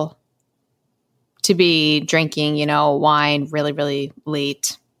beneficial to be drinking, wine really, really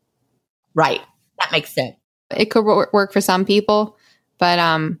late. Right. That makes sense. It could work for some people, but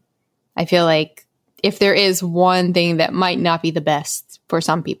I feel like if there is one thing that might not be the best for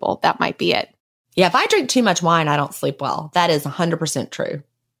some people, that might be it. Yeah, if I drink too much wine, I don't sleep well. That is 100% true.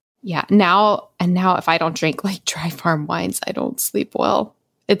 Yeah. Now if I don't drink like dry farm wines, I don't sleep well.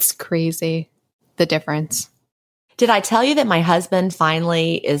 It's crazy, the difference. Did I tell you that my husband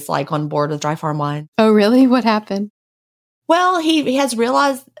finally is like on board with dry farm wine? Oh, really? What happened? Well, he has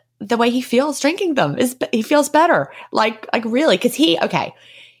realized the way he feels drinking them he feels better. Like really, because he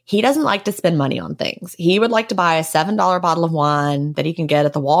doesn't like to spend money on things. He would like to buy a $7 bottle of wine that he can get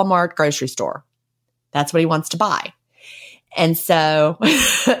at the Walmart grocery store. That's what he wants to buy. And so,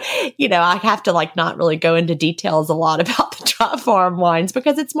 I have to like not really go into details a lot about the dry farm wines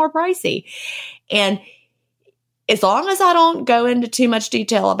because it's more pricey. And as long as I don't go into too much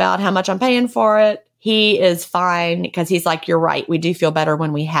detail about how much I'm paying for it, he is fine because he's like, you're right. We do feel better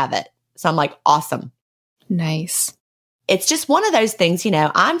when we have it. So I'm like, awesome. Nice. It's just one of those things,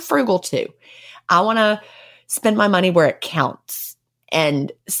 I'm frugal too. I want to spend my money where it counts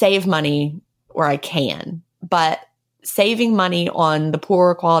and save money where I can. But saving money on the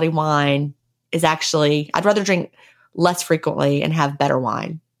poorer quality wine is actually, I'd rather drink less frequently and have better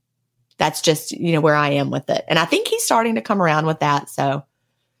wine. That's just, where I am with it. And I think he's starting to come around with that. So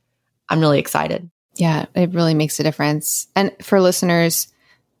I'm really excited. Yeah, it really makes a difference. And for listeners,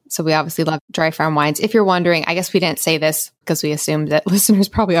 so we obviously love dry farm wines. If you're wondering, I guess we didn't say this because we assumed that listeners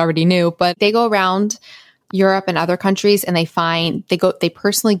probably already knew, but they go around Europe and other countries and they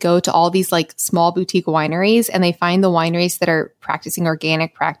personally go to all these like small boutique wineries and they find the wineries that are practicing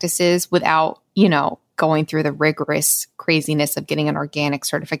organic practices without, going through the rigorous craziness of getting an organic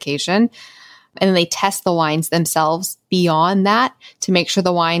certification. And then they test the wines themselves beyond that to make sure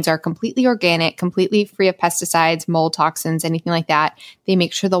the wines are completely organic, completely free of pesticides, mold toxins, anything like that. They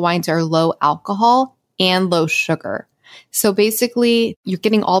make sure the wines are low alcohol and low sugar. So basically, you're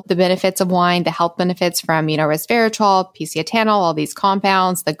getting all the benefits of wine, the health benefits from, resveratrol, P-cetanol, all these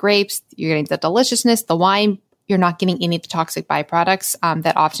compounds, the grapes, you're getting the deliciousness, the wine. You're not getting any of the toxic byproducts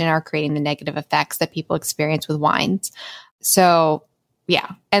that often are creating the negative effects that people experience with wines. So yeah.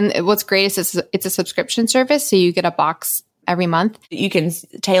 And what's great is it's a subscription service. So you get a box every month. You can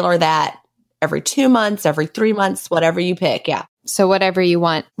tailor that every 2 months, every 3 months, whatever you pick. Yeah. So whatever you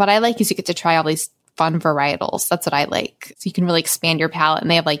want. What I like is you get to try all these fun varietals. That's what I like. So you can really expand your palate. And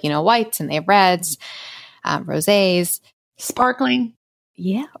they have whites and they have reds, rosés. Sparkling.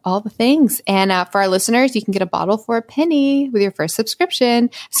 Yeah, all the things. And for our listeners, you can get a bottle for a penny with your first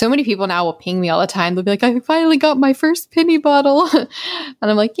subscription. So many people now will ping me all the time. They'll be like, I finally got my first penny bottle. And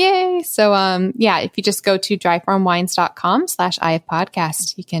I'm like, yay. So if you just go to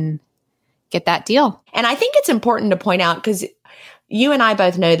dryfarmwines.com/IFPODCAst, you can get that deal. And I think it's important to point out because you and I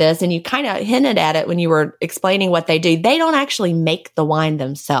both know this, and you kind of hinted at it when you were explaining what they do. They don't actually make the wine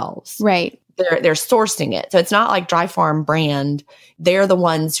themselves. Right. They're sourcing it. So it's not like Dry Farm brand. They're the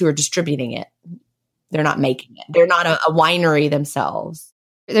ones who are distributing it. They're not making it. They're not a winery themselves.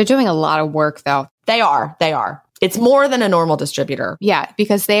 They're doing a lot of work though. They are. It's more than a normal distributor. Yeah,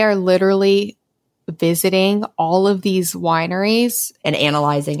 because they are literally visiting all of these wineries and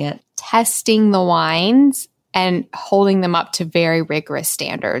analyzing it, testing the wines and holding them up to very rigorous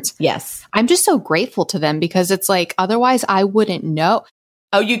standards. Yes. I'm just so grateful to them because it's like, otherwise I wouldn't know.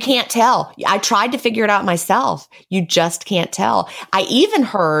 Oh, you can't tell. I tried to figure it out myself. You just can't tell. I even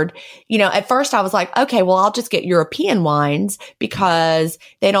heard, at first I was like, okay, well, I'll just get European wines because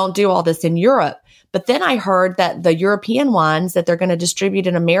they don't do all this in Europe. But then I heard that the European wines that they're going to distribute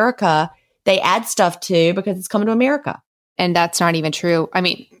in America, they add stuff to because it's coming to America. And that's not even true. I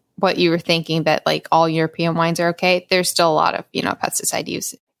mean, what you were thinking that like all European wines are okay, there's still a lot of, pesticide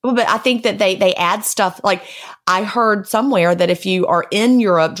use. Well, but I think that they add stuff. Like I heard somewhere that if you are in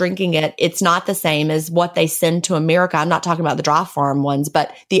Europe drinking it, it's not the same as what they send to America. I'm not talking about the dry farm ones,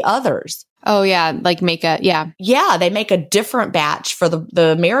 but the others. Oh yeah. Yeah. They make a different batch for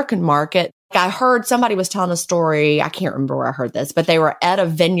the American market. I heard somebody was telling a story. I can't remember where I heard this, but they were at a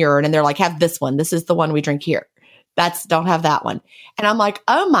vineyard and they're like, have this one. This is the one we drink here. Don't have that one. And I'm like,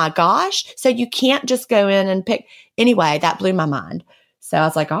 oh my gosh. So you can't just go in and pick. Anyway, that blew my mind. So I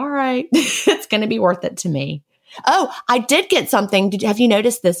was like, all right, it's going to be worth it to me. Oh, I did get something. Have you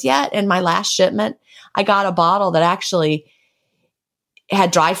noticed this yet? In my last shipment, I got a bottle that actually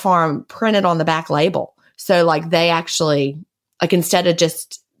had Dry Farm printed on the back label. So like they actually, like instead of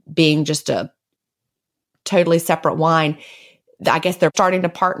just being just a totally separate wine, I guess they're starting to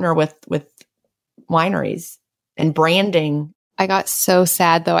partner with wineries and branding. I got so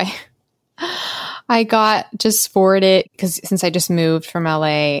sad though. I got just forwarded because since I just moved from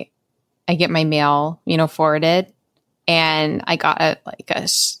LA, I get my mail, forwarded, and I got a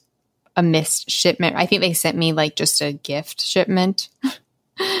missed shipment. I think they sent me like just a gift shipment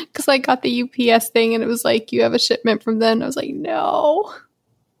because I got the UPS thing and it was like, you have a shipment from them. I was like, no,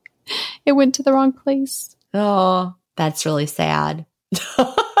 it went to the wrong place. Oh, that's really sad.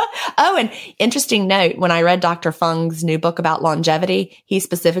 Oh, and interesting note, when I read Dr. Fung's new book about longevity, he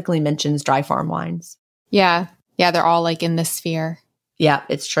specifically mentions Dry Farm wines. Yeah. Yeah, they're all like in this sphere. Yeah,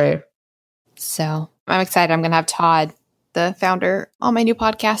 it's true. So I'm excited. I'm going to have Todd, the founder, on my new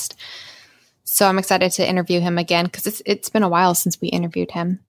podcast. So I'm excited to interview him again because it's been a while since we interviewed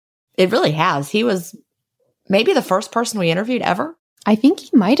him. It really has. He was maybe the first person we interviewed ever. I think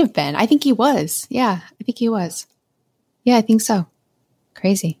he might have been. I think he was. Yeah, I think he was. Yeah, I think so.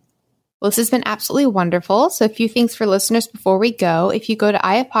 Crazy. Well, this has been absolutely wonderful. So a few things for listeners before we go. If you go to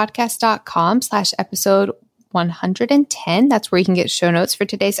ifpodcast.com/episode 110, that's where you can get show notes for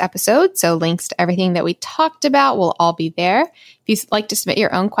today's episode. So links to everything that we talked about will all be there. If you'd like to submit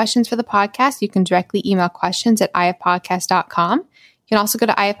your own questions for the podcast, you can directly email questions at ifpodcast.com. You can also go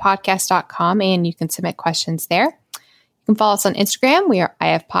to ifpodcast.com and you can submit questions there. You can follow us on Instagram. We are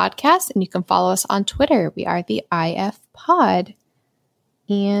IFPodcast, and you can follow us on Twitter. We are the IFPod.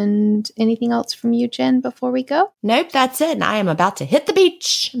 And anything else from you, Jen, before we go? Nope, that's it. And I am about to hit the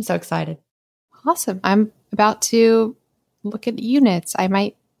beach. I'm so excited. Awesome. I'm about to look at units. I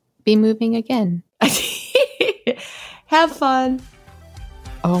might be moving again. Have fun.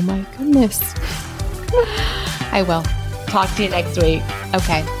 Oh my goodness. I will. Talk to you next week.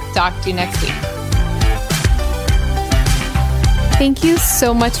 Okay. Talk to you next week. Thank you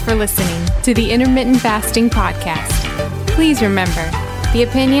so much for listening to the Intermittent Fasting Podcast. Please remember, the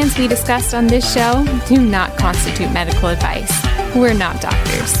opinions we discussed on this show do not constitute medical advice. We're not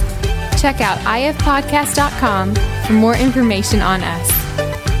doctors. Check out ifpodcast.com for more information on us.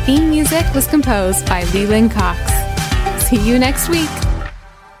 Theme music was composed by Leland Cox. See you next week.